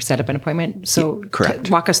Zoom or set up an appointment. So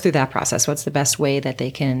correct. Walk us through that process. What's the best way that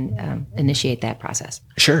they can initiate that process?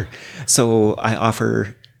 Sure. So I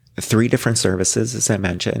offer 3 different services, as I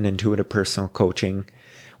mentioned: intuitive personal coaching,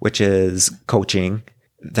 which is coaching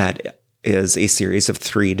that is a series of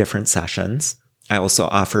 3 different sessions. I also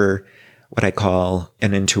offer what I call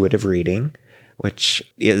an intuitive reading, which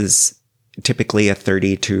is typically a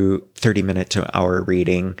 30 minute to hour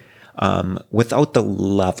reading, without the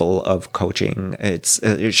level of coaching. It's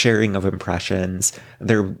a sharing of impressions.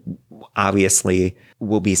 There obviously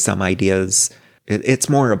will be some ideas. It's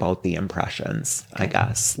more about the impressions, okay. I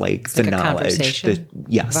guess, like it's the knowledge.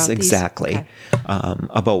 Yes, exactly. Okay.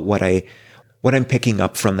 About what I'm picking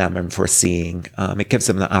up from them and foreseeing. It gives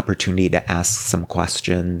them the opportunity to ask some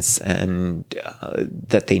questions and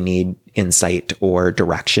that they need insight or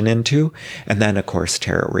direction into. And then, of course,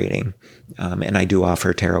 tarot reading. And I do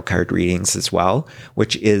offer tarot card readings as well,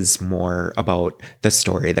 which is more about the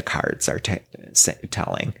story the cards are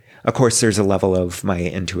telling. Of course, there's a level of my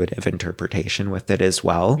intuitive interpretation with it as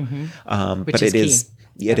well. Mm-hmm. But it is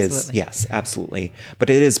key. It is, yes, absolutely.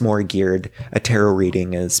 But it is more geared, a tarot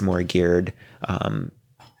reading is more geared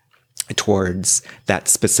towards that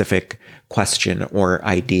specific question or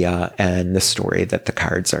idea and the story that the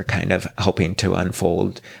cards are kind of helping to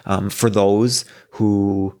unfold, for those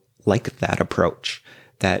who like that approach,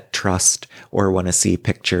 that trust or want to see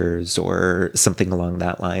pictures or something along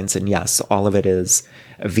that lines. And yes, all of it is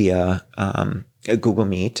via Google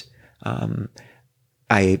Meet.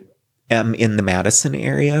 I am in the Madison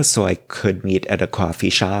area, so I could meet at a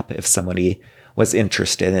coffee shop if somebody was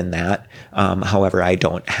interested in that. However, I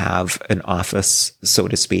don't have an office, so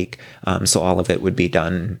to speak. So all of it would be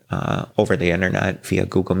done over the internet via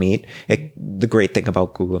Google Meet. The great thing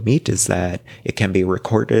about Google Meet is that it can be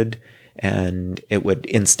recorded and it would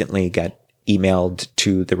instantly get emailed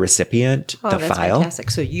to the recipient, the that's file.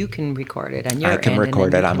 Fantastic. So you can record it on your end. I can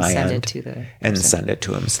record it on my end and send it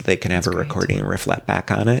to them so they can have a recording and reflect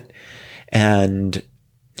back on it. And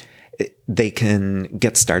they can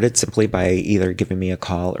get started simply by either giving me a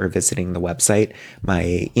call or visiting the website.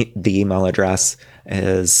 The email address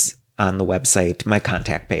is on the website, my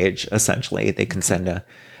contact page, essentially. They can send a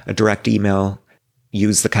direct email,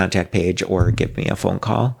 use the contact page, or give me a phone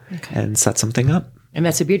call and set something up. And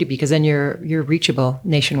that's a beauty, because then you're reachable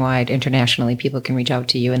nationwide, internationally. People can reach out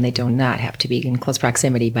to you, and they do not have to be in close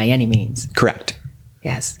proximity by any means. Correct.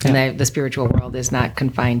 Yes. And the spiritual world is not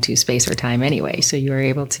confined to space or time anyway. So you're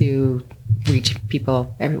able to reach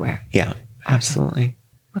people everywhere. Yeah, absolutely.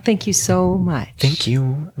 Well, thank you so much. Thank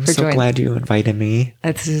you. I'm so glad you invited me.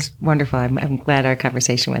 This is wonderful. I'm glad our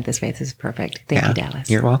conversation went this way. This is perfect. Thank you, Dallas.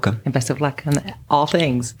 You're welcome. And best of luck on all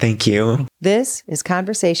things. Thank you. This is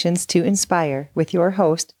Conversations to Inspire with your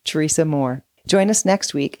host, Teresa Moore. Join us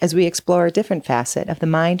next week as we explore a different facet of the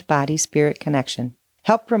mind-body-spirit connection.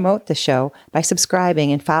 Help promote the show by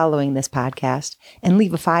subscribing and following this podcast, and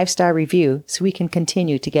leave a 5-star review so we can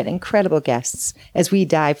continue to get incredible guests as we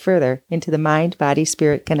dive further into the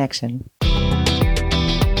mind-body-spirit connection.